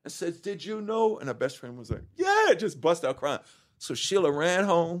and said, did you know? And her best friend was like, yeah, just bust out crying. So Sheila ran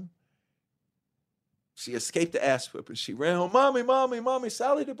home. She escaped the ass whipping. She ran home. Mommy,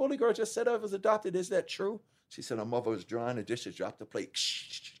 Sally, the bully girl just said I was adopted. Is that true? She said her mother was drying the dishes, dropped the plate.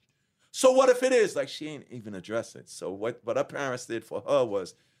 So what if it is? Like, she ain't even addressed it. So what her parents did for her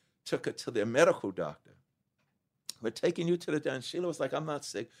was took her to their medical doctor. We're taking you to the doctor. And Sheila was like, I'm not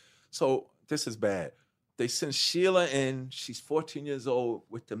sick. So this is bad. They sent Sheila in. She's 14 years old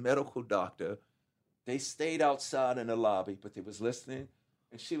with the medical doctor. They stayed outside in the lobby, but they was listening.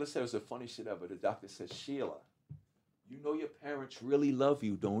 And Sheila said it was the funniest shit ever. The doctor said, Sheila, you know your parents really love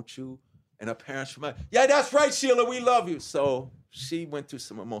you, don't you? And her parents were like, yeah, that's right, Sheila, we love you. So she went through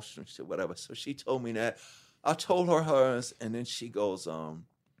some emotional shit, whatever. So she told me that. I told her hers, and then she goes,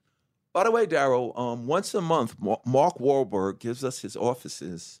 by the way, Daryl, once a month, Mark Wahlberg gives us his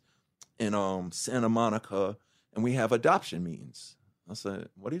offices in Santa Monica, and we have adoption meetings. I said,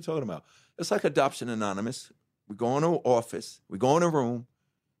 what are you talking about? It's like Adoption Anonymous. We go in an office, we go in a room,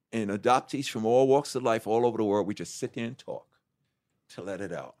 and adoptees from all walks of life all over the world, we just sit there and talk to let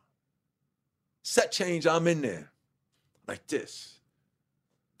it out. Set change, I'm in there. Like this.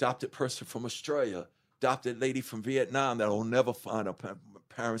 Adopted person from Australia. Adopted lady from Vietnam that'll never find her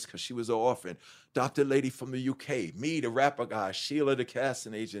parents because she was an orphan. Adopted lady from the UK. Me, the rapper guy. Sheila, the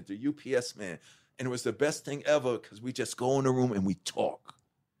casting agent. The UPS man. And it was the best thing ever because we just go in the room and we talk.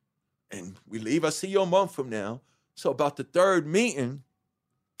 And we leave. I see you a month from now. So about the third meeting,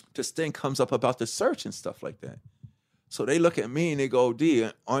 this thing comes up about the search and stuff like that. So they look at me and they go, D,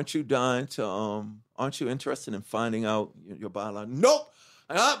 aren't you interested in finding out your biological? Nope.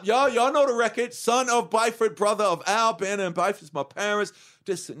 Y'all know the record. Son of Byford, brother of Al, Banner, and Byford's my parents.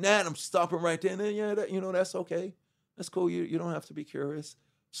 This and that. I'm stopping right there. And then, yeah, that's okay. That's cool. You don't have to be curious.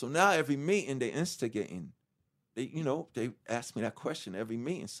 So now every meeting they instigating. They ask me that question every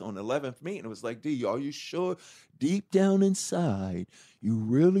meeting. So in the 11th meeting, it was like, D, are you sure deep down inside you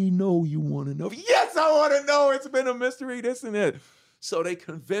really know you want to know? Yes, I want to know. It's been a mystery, this and that. So they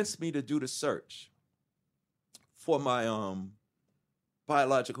convinced me to do the search for my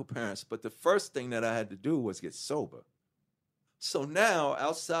biological parents. But the first thing that I had to do was get sober. So now,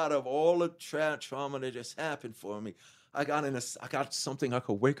 outside of all the trauma that just happened for me, I got something I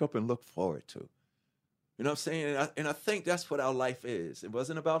could wake up and look forward to. You know what I'm saying? And I think that's what our life is. It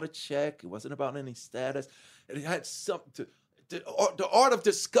wasn't about a check. It wasn't about any status. It had something the art of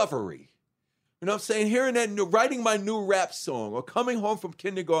discovery. You know what I'm saying? Hearing that, writing my new rap song, or coming home from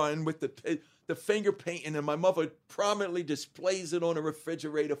kindergarten with the finger painting, and my mother prominently displays it on the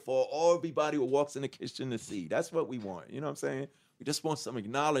refrigerator for everybody who walks in the kitchen to see. That's what we want. You know what I'm saying? We just want some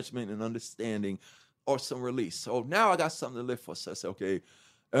acknowledgement and understanding, or some release. So now I got something to live for. So I said, okay,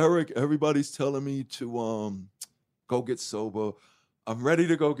 Eric, everybody's telling me to go get sober. I'm ready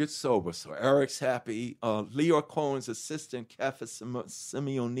to go get sober. So Eric's happy. Leo Cohen's assistant, Kathy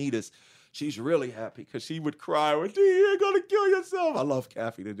Simeonidis, she's really happy because she would cry, well, D, you're going to kill yourself. I love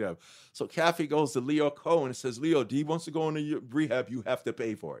Kathy to death. So Kathy goes to Leo Cohen and says, Leo, D wants to go into rehab. You have to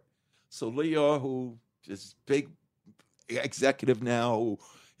pay for it. So Leo, who is big executive now, who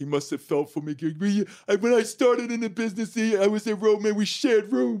he must have felt for me. When I started in the business, I was a roadman. We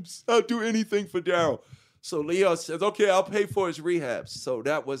shared rooms. I'll do anything for Daryl. So Leo says, okay, I'll pay for his rehab. So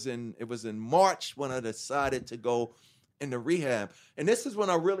it was in March when I decided to go into rehab. And this is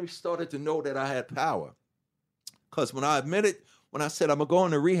when I really started to know that I had power. Because when I said I'm going to go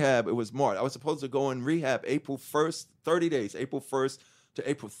into rehab, it was March. I was supposed to go in rehab April 1st, 30 days, April 1st to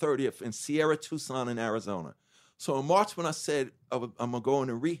April 30th in Sierra Tucson in Arizona. So in March, when I said I'm going to go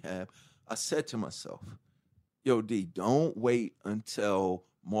into rehab, I said to myself, yo, D, don't wait until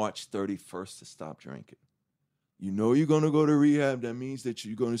March 31st to stop drinking. You know you're going to go to rehab. That means that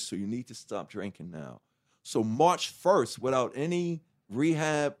so you need to stop drinking now. So March 1st, without any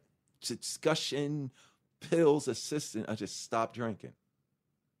rehab discussion, pills, assistant, I just stopped drinking.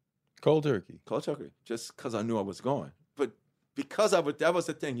 Cold turkey. Cold turkey, just because I knew I was going. But because that was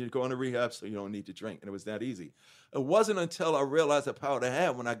the thing. You're going to rehab, so you don't need to drink. And it was that easy. It wasn't until I realized the power to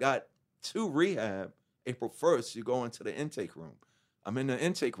have when I got to rehab, April 1st, you go into the intake room. I'm in the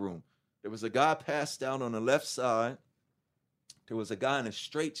intake room. There was a guy passed out on the left side. There was a guy in a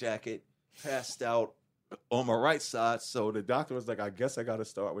straitjacket passed out on my right side. So the doctor was like, I guess I got to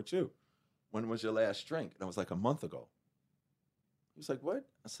start with you. When was your last drink? And I was like, a month ago. He was like, what?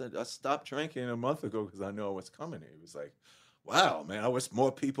 I said, I stopped drinking a month ago because I know what's coming. He was like, wow, man, I wish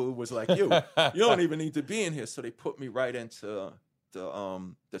more people was like you. You don't even need to be in here. So they put me right into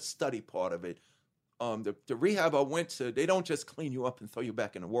the study part of it. The rehab I went to, they don't just clean you up and throw you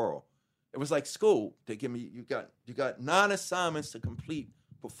back in the world. It was like school. They give me, you got 9 assignments to complete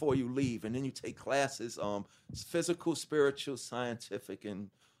before you leave, and then you take classes, physical, spiritual, scientific, and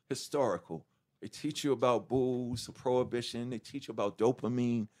historical. They teach you about booze, prohibition. They teach you about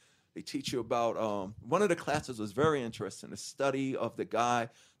dopamine. They teach you about, one of the classes was very interesting, the study of the guy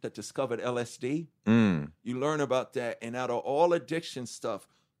that discovered LSD. You learn about that, and out of all addiction stuff,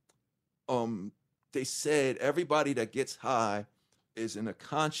 they said everybody that gets high is in a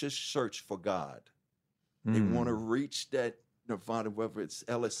conscious search for God. They want to reach that nirvana, whether it's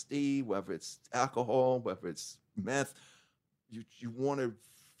LSD, whether it's alcohol, whether it's meth. You want to,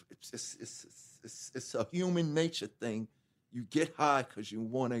 it's a human nature thing. You get high because you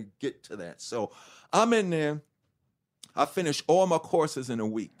want to get to that. So I'm in there. I finish all my courses in a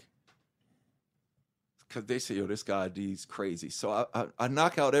week because they say, yo, this guy D's crazy. So I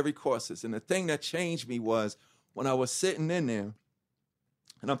knock out every courses. And the thing that changed me was when I was sitting in there,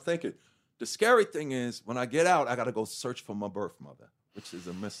 and I'm thinking, the scary thing is when I get out, I got to go search for my birth mother, which is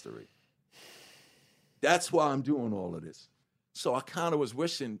a mystery. That's why I'm doing all of this. So I kind of was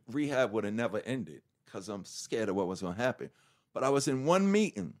wishing rehab would have never ended because I'm scared of what was going to happen. But I was in one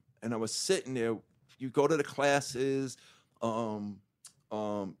meeting, and I was sitting there. You go to the classes,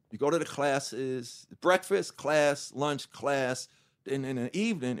 breakfast class, lunch class. Then in the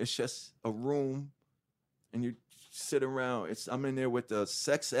evening, it's just a room, and you sit around. I'm in there with the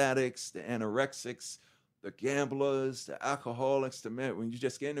sex addicts, the anorexics, the gamblers, the alcoholics, the men. When you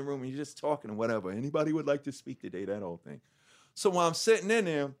just get in the room and you're just talking and whatever. Anybody would like to speak today, that whole thing. So while I'm sitting in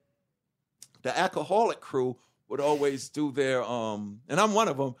there, the alcoholic crew would always do their, and I'm one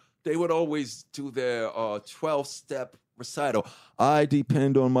of them, they would always do their 12-step recital. I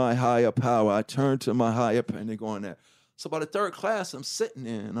depend on my higher power. I turn to my higher power. And they go on there. So by the third class, I'm sitting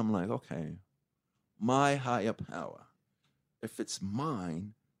there and I'm like, okay, my higher power. If it's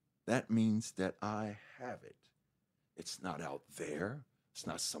mine, that means that I have it. It's not out there. It's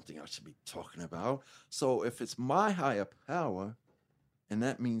not something I should be talking about. So if it's my higher power, and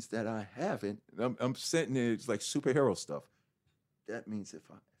that means that I have it, I'm sitting there, it's like superhero stuff. That means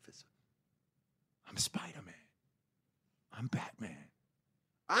I'm Spider-Man. I'm Batman.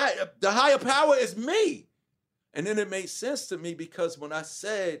 The higher power is me. And then it made sense to me because when I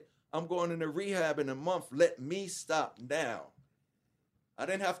said, I'm going into rehab in a month, let me stop now. I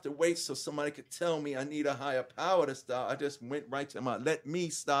didn't have to wait so somebody could tell me I need a higher power to stop. I just went right to my, let me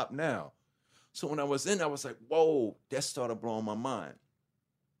stop now. So when I was in, I was like, whoa, that started blowing my mind.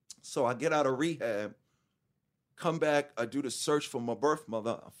 So I get out of rehab, come back, I do the search for my birth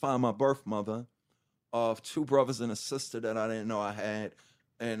mother. I find my birth mother of 2 brothers and a sister that I didn't know I had.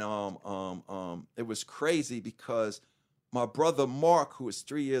 And it was crazy because my brother Mark, who is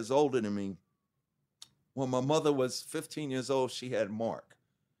 3 years older than me, when my mother was 15 years old, she had Mark.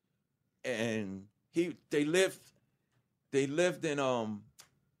 And they lived in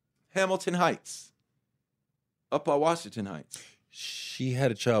Hamilton Heights, up by Washington Heights. She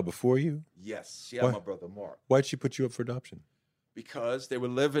had a child before you? Yes, she had my brother Mark. Why'd she put you up for adoption? Because they were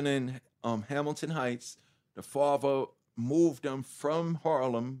living in Hamilton Heights. The father moved them from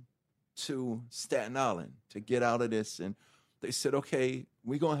Harlem to Staten Island to get out of this. And they said, okay,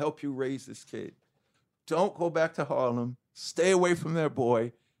 we're going to help you raise this kid. Don't go back to Harlem. Stay away from that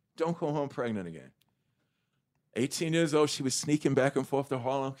boy. Don't go home pregnant again. 18 years old, she was sneaking back and forth to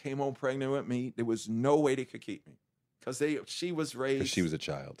Harlem, came home pregnant with me. There was no way they could keep me because she was raised. Because she was a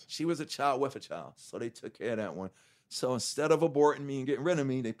child. She was a child with a child. So they took care of that one. So instead of aborting me and getting rid of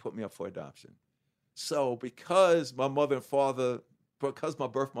me, they put me up for adoption. So because my mother and father, because my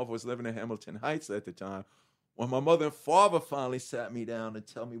birth mother was living in Hamilton Heights at the time, When my mother and father finally sat me down and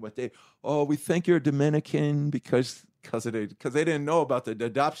tell me we think you're Dominican because they didn't know about the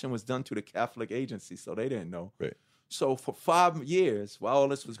adoption was done to the Catholic agency, so they didn't know. Right. So for 5 years, while all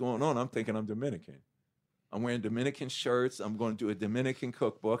this was going on, I'm thinking I'm Dominican. I'm wearing Dominican shirts. I'm going to do a Dominican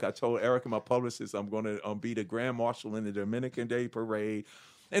cookbook. I told Eric and my publicist I'm going to be the Grand Marshal in the Dominican Day Parade.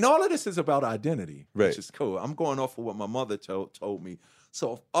 And all of this is about identity, which is cool. I'm going off of what my mother told me.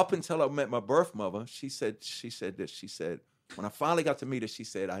 So up until I met my birth mother, she said this. She said, when I finally got to meet her, she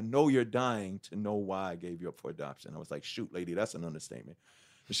said, I know you're dying to know why I gave you up for adoption. I was like, shoot, lady, that's an understatement.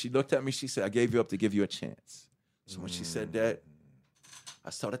 And she looked at me. She said, I gave you up to give you a chance. So when she said that, I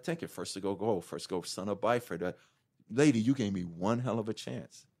started thinking, first go, son of Byford. Lady, you gave me one hell of a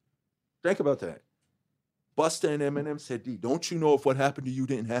chance. Think about that. Busta and Eminem said, D, don't you know if what happened to you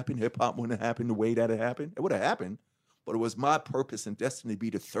didn't happen, hip-hop wouldn't have happened the way that it happened? It would have happened, but it was my purpose and destiny to be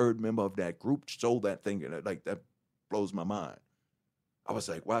the third member of that group, show that thing, and like that blows my mind. I was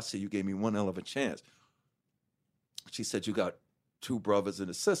like, wow, see, you gave me one hell of a chance. She said, you got 2 brothers and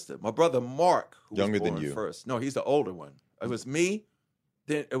a sister. My brother Mark, who Younger was born than you. first. No, he's the older one. It was me,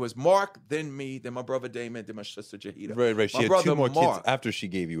 then it was Mark, then me, then my brother Damon, then my sister Jahida. Right. She My had brother 2 more Mark, kids after she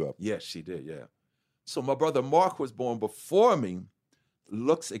gave you up. Yes, she did, yeah. So my brother Mark was born before me,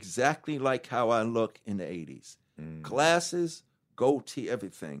 looks exactly like how I look in the 80s. Glasses, goatee,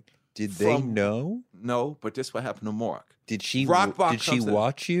 everything. Did they know? No, but this what happened to Mark. Did she Rockbox Did she comes in.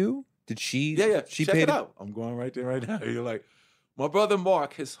 watch you? Did she? Yeah. She Check paid it out. I'm going right there right now. You're like, my brother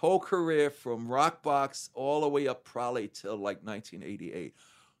Mark, his whole career from Rockbox all the way up probably till like 1988.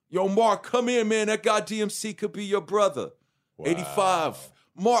 Yo, Mark, come here, man. That guy DMC could be your brother. Wow. 85.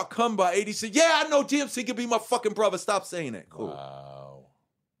 Mark, come by 80. Said, yeah, I know DMC could be my fucking brother. Stop saying that. Cool. Wow.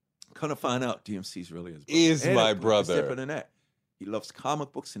 Kind of find out DMC's really his brother. Is and my it's brother. different than that. He loves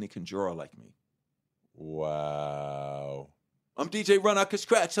comic books and he can draw like me. Wow. I'm DJ Run, I could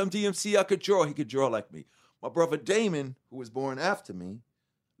scratch. I'm DMC, I could draw. He could draw like me. My brother Damon, who was born after me,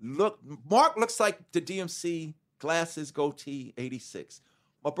 Mark looks like the DMC, glasses, goatee, 86.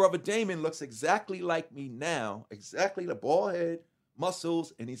 My brother Damon looks exactly like me now, exactly the bald head,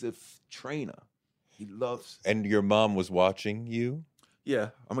 muscles, and he's a trainer. He loves. And your mom was watching you? Yeah,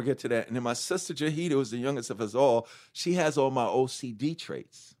 I'm going to get to that. And then my sister Jahida, who's the youngest of us all, she has all my OCD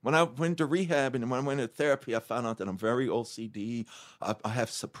traits. When I went to rehab and when I went to therapy, I found out that I'm very OCD. I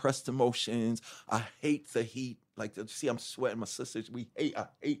have suppressed emotions. I hate the heat. Like, see, I'm sweating. My sister, I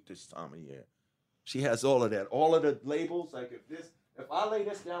hate this time of year. She has all of that. All of the labels, like if I lay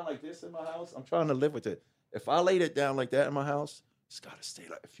this down like this in my house, I'm trying to live with it. If I laid it down like that in my house, it's got to stay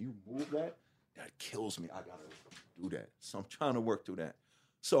like, if you move that, that kills me. I got to do that. So I'm trying to work through that.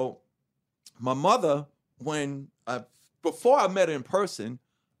 So my mother, before I met her in person,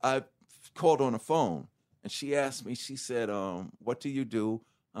 I called on the phone and she asked me, she said, what do you do?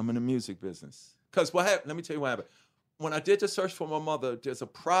 I'm in the music business. Because what happened, let me tell you what happened. When I did the search for my mother, there's a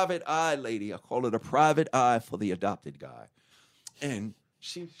private eye lady. I call it a private eye for the adopted guy. And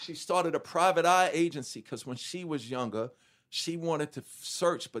she started a private eye agency because when she was younger, she wanted to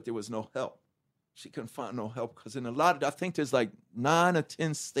search, but there was no help. She couldn't find no help because in I think there's like 9 or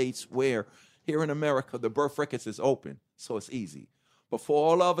 10 states where here in America, the birth records is open, so it's easy. But for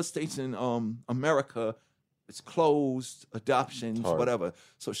all other states in America, it's closed, adoptions, whatever.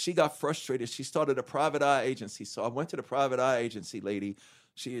 So she got frustrated. She started a private eye agency. So I went to the private eye agency lady.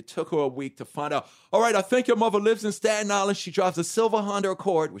 It took her a week to find out, all right, I think your mother lives in Staten Island. She drives a silver Honda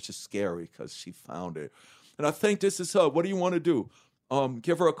Accord, which is scary because she found it. And I think this is her. What do you want to do?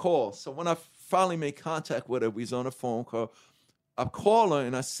 Give her a call. So when I finally made contact with her, we was on a phone call. I call her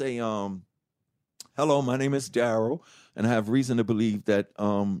and I say, hello, my name is Daryl, and I have reason to believe that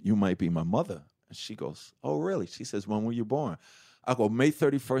you might be my mother. And she goes, oh, really? She says, when were you born? I go, May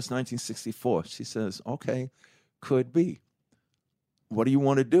 31st, 1964. She says, okay, could be. What do you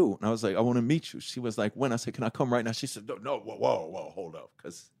want to do? And I was like, I want to meet you. She was like, when? I said, can I come right now? She said, no, whoa, hold up.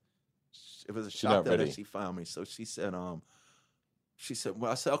 Because it was a shock that she found me. So she said,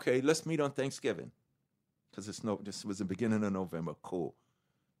 well, I said, okay, let's meet on Thanksgiving. Because this was the beginning of November. Cool.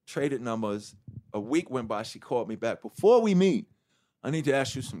 Traded numbers. A week went by. She called me back. Before we meet, I need to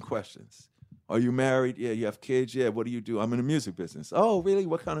ask you some questions. Are you married? Yeah. You have kids? Yeah. What do you do? I'm in the music business. Oh, really?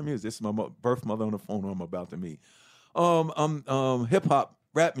 What kind of music? This is my birth mother on the phone who I'm about to meet. Hip-hop,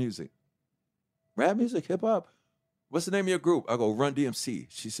 rap music. Rap music, hip-hop? What's the name of your group? I go, Run DMC.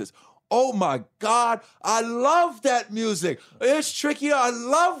 She says, oh, my God, I love that music. It's tricky. I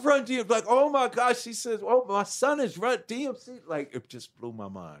love Run DMC. Like, oh, my God. She says, oh, my son is Run DMC. Like, it just blew my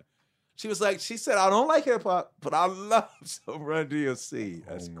mind. She said, I don't like hip-hop, but I love some Run DMC.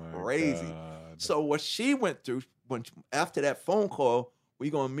 That's crazy. God. So what she went through after that phone call,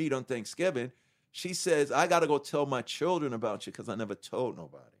 we gonna meet on Thanksgiving. She says, I gotta go tell my children about you because I never told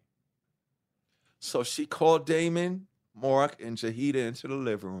nobody. So she called Damon, Mark, and Jahida into the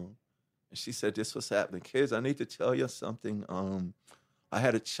living room. And she said, this was happening. Kids, I need to tell you something. I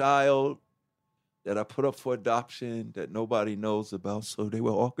had a child that I put up for adoption that nobody knows about. So they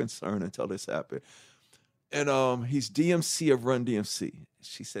were all concerned until this happened. And he's DMC of Run DMC.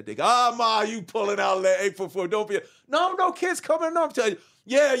 She said, they go, Ma, you pulling out that April Fool. Don't be, no, kids coming up. Tell you,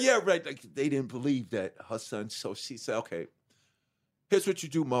 yeah, right. Like, they didn't believe that, her son. So she said, okay, here's what you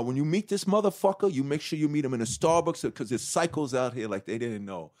do, Ma. When you meet this motherfucker, you make sure you meet him in a Starbucks because there's cycles out here like they didn't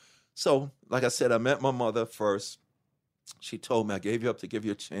know. So, like I said, I met my mother first. She told me, I gave you up to give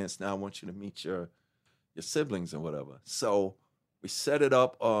you a chance. Now I want you to meet your siblings and whatever. So we set it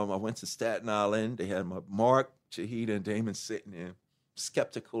up. I went to Staten Island. They had my Mark, Jahida, and Damon sitting there,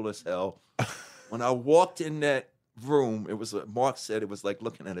 skeptical as hell. When I walked in that room, it was, Mark said, it was like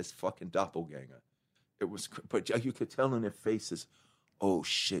looking at his fucking doppelganger. It was, but you could tell in their faces, oh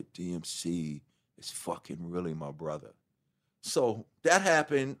shit, DMC is fucking really my brother. So that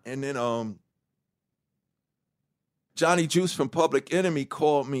happened, and then Johnny Juice from Public Enemy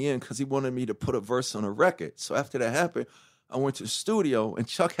called me in because he wanted me to put a verse on a record. So after that happened, I went to the studio, and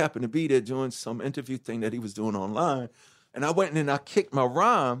Chuck happened to be there doing some interview thing that he was doing online. And I went in and I kicked my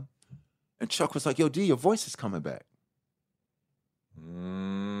rhyme, and Chuck was like, yo, D, your voice is coming back.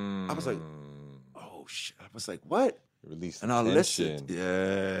 I was like, oh, shit. I was like, what? Release the and I tension. listened.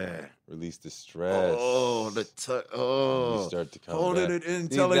 Yeah. Release the stress. You start to come holding back. it in,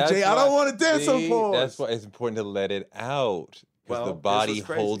 telling Jay, I don't want to dance on pause. That's why it's important to let it out. Because the body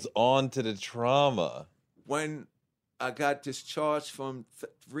holds on to the trauma. When I got discharged from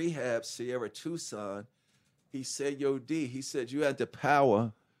rehab, Sierra Tucson, he said, yo, D, he said, you had the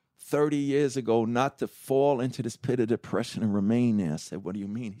power 30 years ago not to fall into this pit of depression and remain there. I said, what do you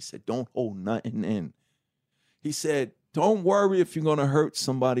mean? He said, don't hold nothing in. He said, don't worry if you're going to hurt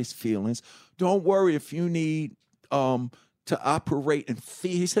somebody's feelings. Don't worry if you need to operate and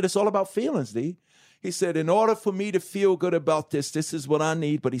feel. He said, it's all about feelings, D. He said, in order for me to feel good about this is what I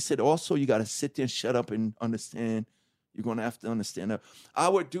need. But he said, also, you got to sit there and shut up and understand. You're going to have to understand that. I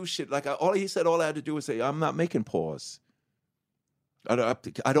would do shit like he said all I had to do was say, I'm not making pause. I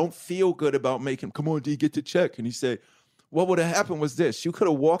don't feel good about making, come on, D, get the check. And he said, what would have happened was this. You could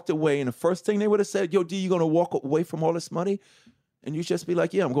have walked away, and the first thing they would have said, yo, D, you going to walk away from all this money? And you just be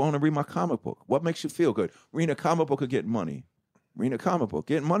like, yeah, I'm going to read my comic book. What makes you feel good? Reading a comic book or getting money? Reading a comic book.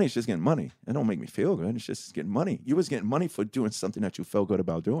 Getting money is just getting money. It don't make me feel good. It's just getting money. You was getting money for doing something that you felt good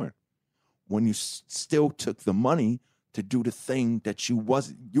about doing. When you still took the money to do the thing that you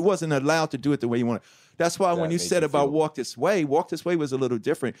wasn't allowed to do it the way you wanted. That's why when you said about Walk This Way was a little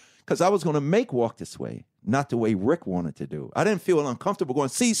different because I was going to make Walk This Way, not the way Rick wanted to do. I didn't feel uncomfortable going,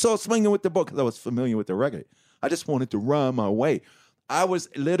 seesaw swinging with the book because I was familiar with the record. I just wanted to run my way. I was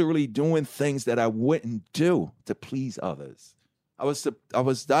literally doing things that I wouldn't do to please others. I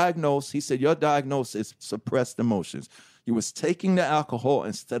was diagnosed. He said, your diagnosis is suppressed emotions. You was taking the alcohol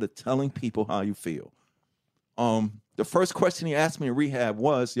instead of telling people how you feel. The first question he asked me in rehab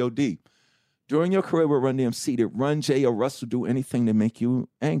was, yo, D, during your career with Run DMC, did Run, Jay, or Russell do anything to make you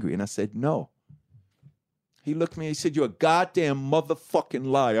angry? And I said, no. He looked at me and he said, you're a goddamn motherfucking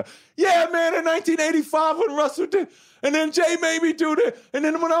liar. Yeah, man, in 1985 when Russell did, and then Jay made me do that. And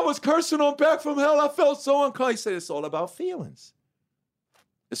then when I was cursing on Back from Hell, I felt so uncomfortable. He said, it's all about feelings.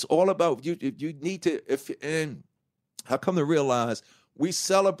 It's all about, you need to, and I come to realize we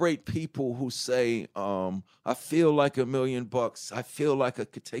celebrate people who say, I feel like $1 million. I feel like I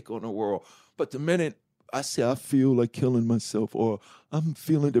could take on the world. But the minute I say I feel like killing myself or I'm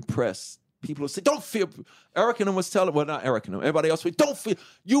feeling depressed, people will say, don't feel. Eric and him was telling, well, not Eric and him, everybody else, don't feel.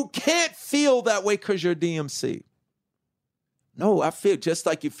 You can't feel that way because you're DMC. No, I feel just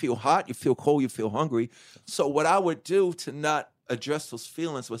like you feel hot, you feel cold, you feel hungry. So what I would do to not address those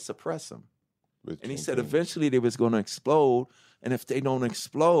feelings was suppress them. And he said eventually they was going to explode. And if they don't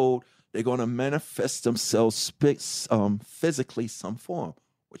explode, they're going to manifest themselves physically some form,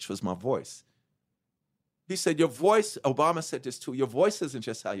 which was my voice. He said, your voice, Obama said this too, your voice isn't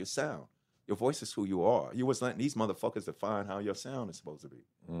just how you sound. Your voice is who you are. You was letting these motherfuckers define how your sound is supposed to be.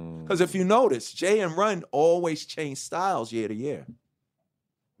 Because if you notice, Jay and Run always change styles year to year.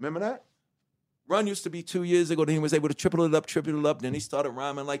 Remember that? Run used to be 2 years ago, then he was able to triple it up, then he started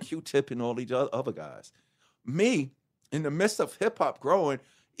rhyming like Q-Tip and all these other guys. Me, in the midst of hip-hop growing,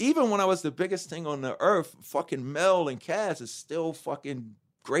 even when I was the biggest thing on the earth, fucking Mel and Kaz is still fucking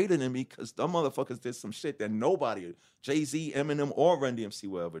greater than me because them motherfuckers did some shit that nobody, Jay-Z, Eminem, or Run DMC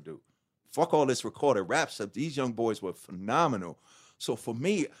will ever do. Fuck all this recorded rap stuff. These young boys were phenomenal. So for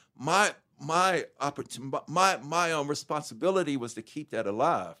me, my responsibility was to keep that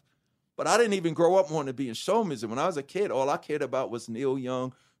alive. But I didn't even grow up wanting to be in show music. When I was a kid, all I cared about was Neil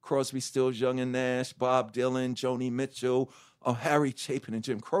Young, Crosby, Stills, Young and Nash, Bob Dylan, Joni Mitchell, Harry Chapin, and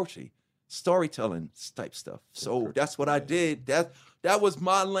Jim Croce. Storytelling type stuff. So that's what I did. That was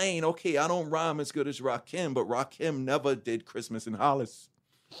my lane. Okay, I don't rhyme as good as Rakim, but Rakim never did Christmas in Hollis.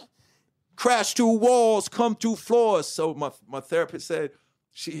 Crash through walls, come through floors. So my therapist said,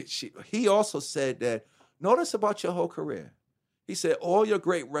 he also said that, notice about your whole career. He said, all your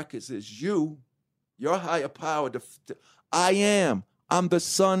great records is your higher power. I'm the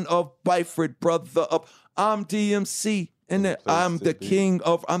son of Byford, brother of, I'm DMC. And I'm the king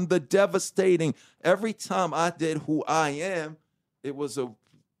of, I'm the devastating. Every time I did Who I Am, it was a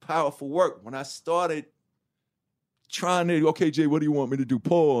powerful work. When I started trying to, okay, Jay, what do you want me to do?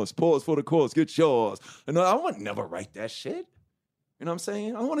 Pause for the chorus, get yours. And I would never write that shit. You know what I'm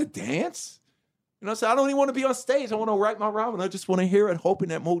saying? I don't want to dance. You know what I'm saying? I don't even want to be on stage. I want to write my rhyme, and I just want to hear it, hoping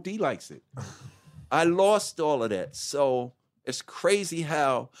that Mo D likes it. I lost all of that. So it's crazy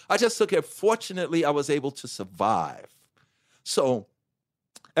how, I just look at, fortunately, I was able to survive. So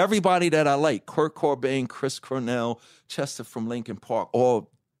everybody that I like, Kurt Cobain, Chris Cornell, Chester from Linkin Park, all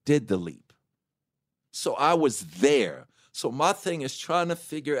did the leap. So I was there. So my thing is trying to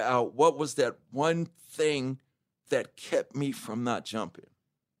figure out what was that one thing that kept me from not jumping.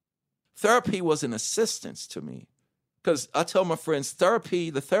 Therapy was an assistance to me. Because I tell my friends, the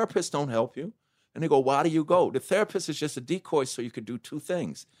therapists don't help you. And they go, why do you go? The therapist is just a decoy so you could do two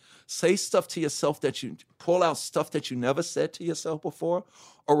things. Say stuff to yourself pull out stuff that you never said to yourself before,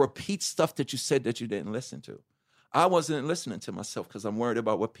 or repeat stuff that you said that you didn't listen to. I wasn't listening to myself because I'm worried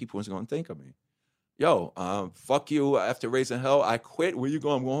about what people was going to think of me. Yo, fuck you. After Raising Hell, I quit. Where you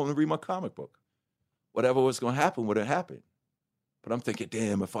going? I'm going home and read my comic book. Whatever was going to happen would have happened. But I'm thinking,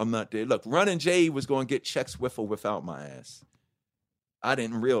 damn, if I'm not there. Look, Running Jay was going to get checks with or without my ass. I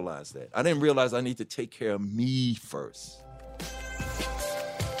didn't realize that. I didn't realize I need to take care of me first.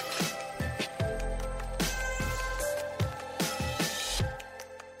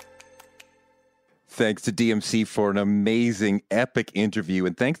 Thanks to DMC for an amazing, epic interview.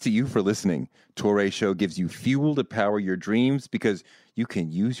 And thanks to you for listening. Touré Show gives you fuel to power your dreams because you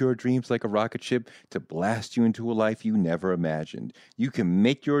can use your dreams like a rocket ship to blast you into a life you never imagined. You can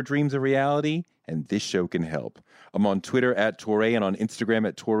make your dreams a reality, and this show can help. I'm on Twitter at Touré and on Instagram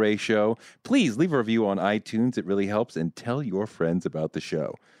at Touré Show. Please leave a review on iTunes. It really helps. And tell your friends about the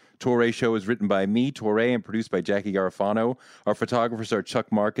show. Touré Show is written by me, Touré, and produced by Jackie Garofano. Our photographers are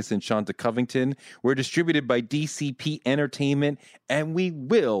Chuck Marcus and Shanta Covington. We're distributed by DCP Entertainment, and we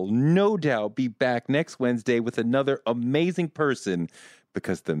will, no doubt, be back next Wednesday with another amazing person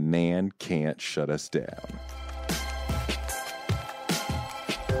because the man can't shut us down.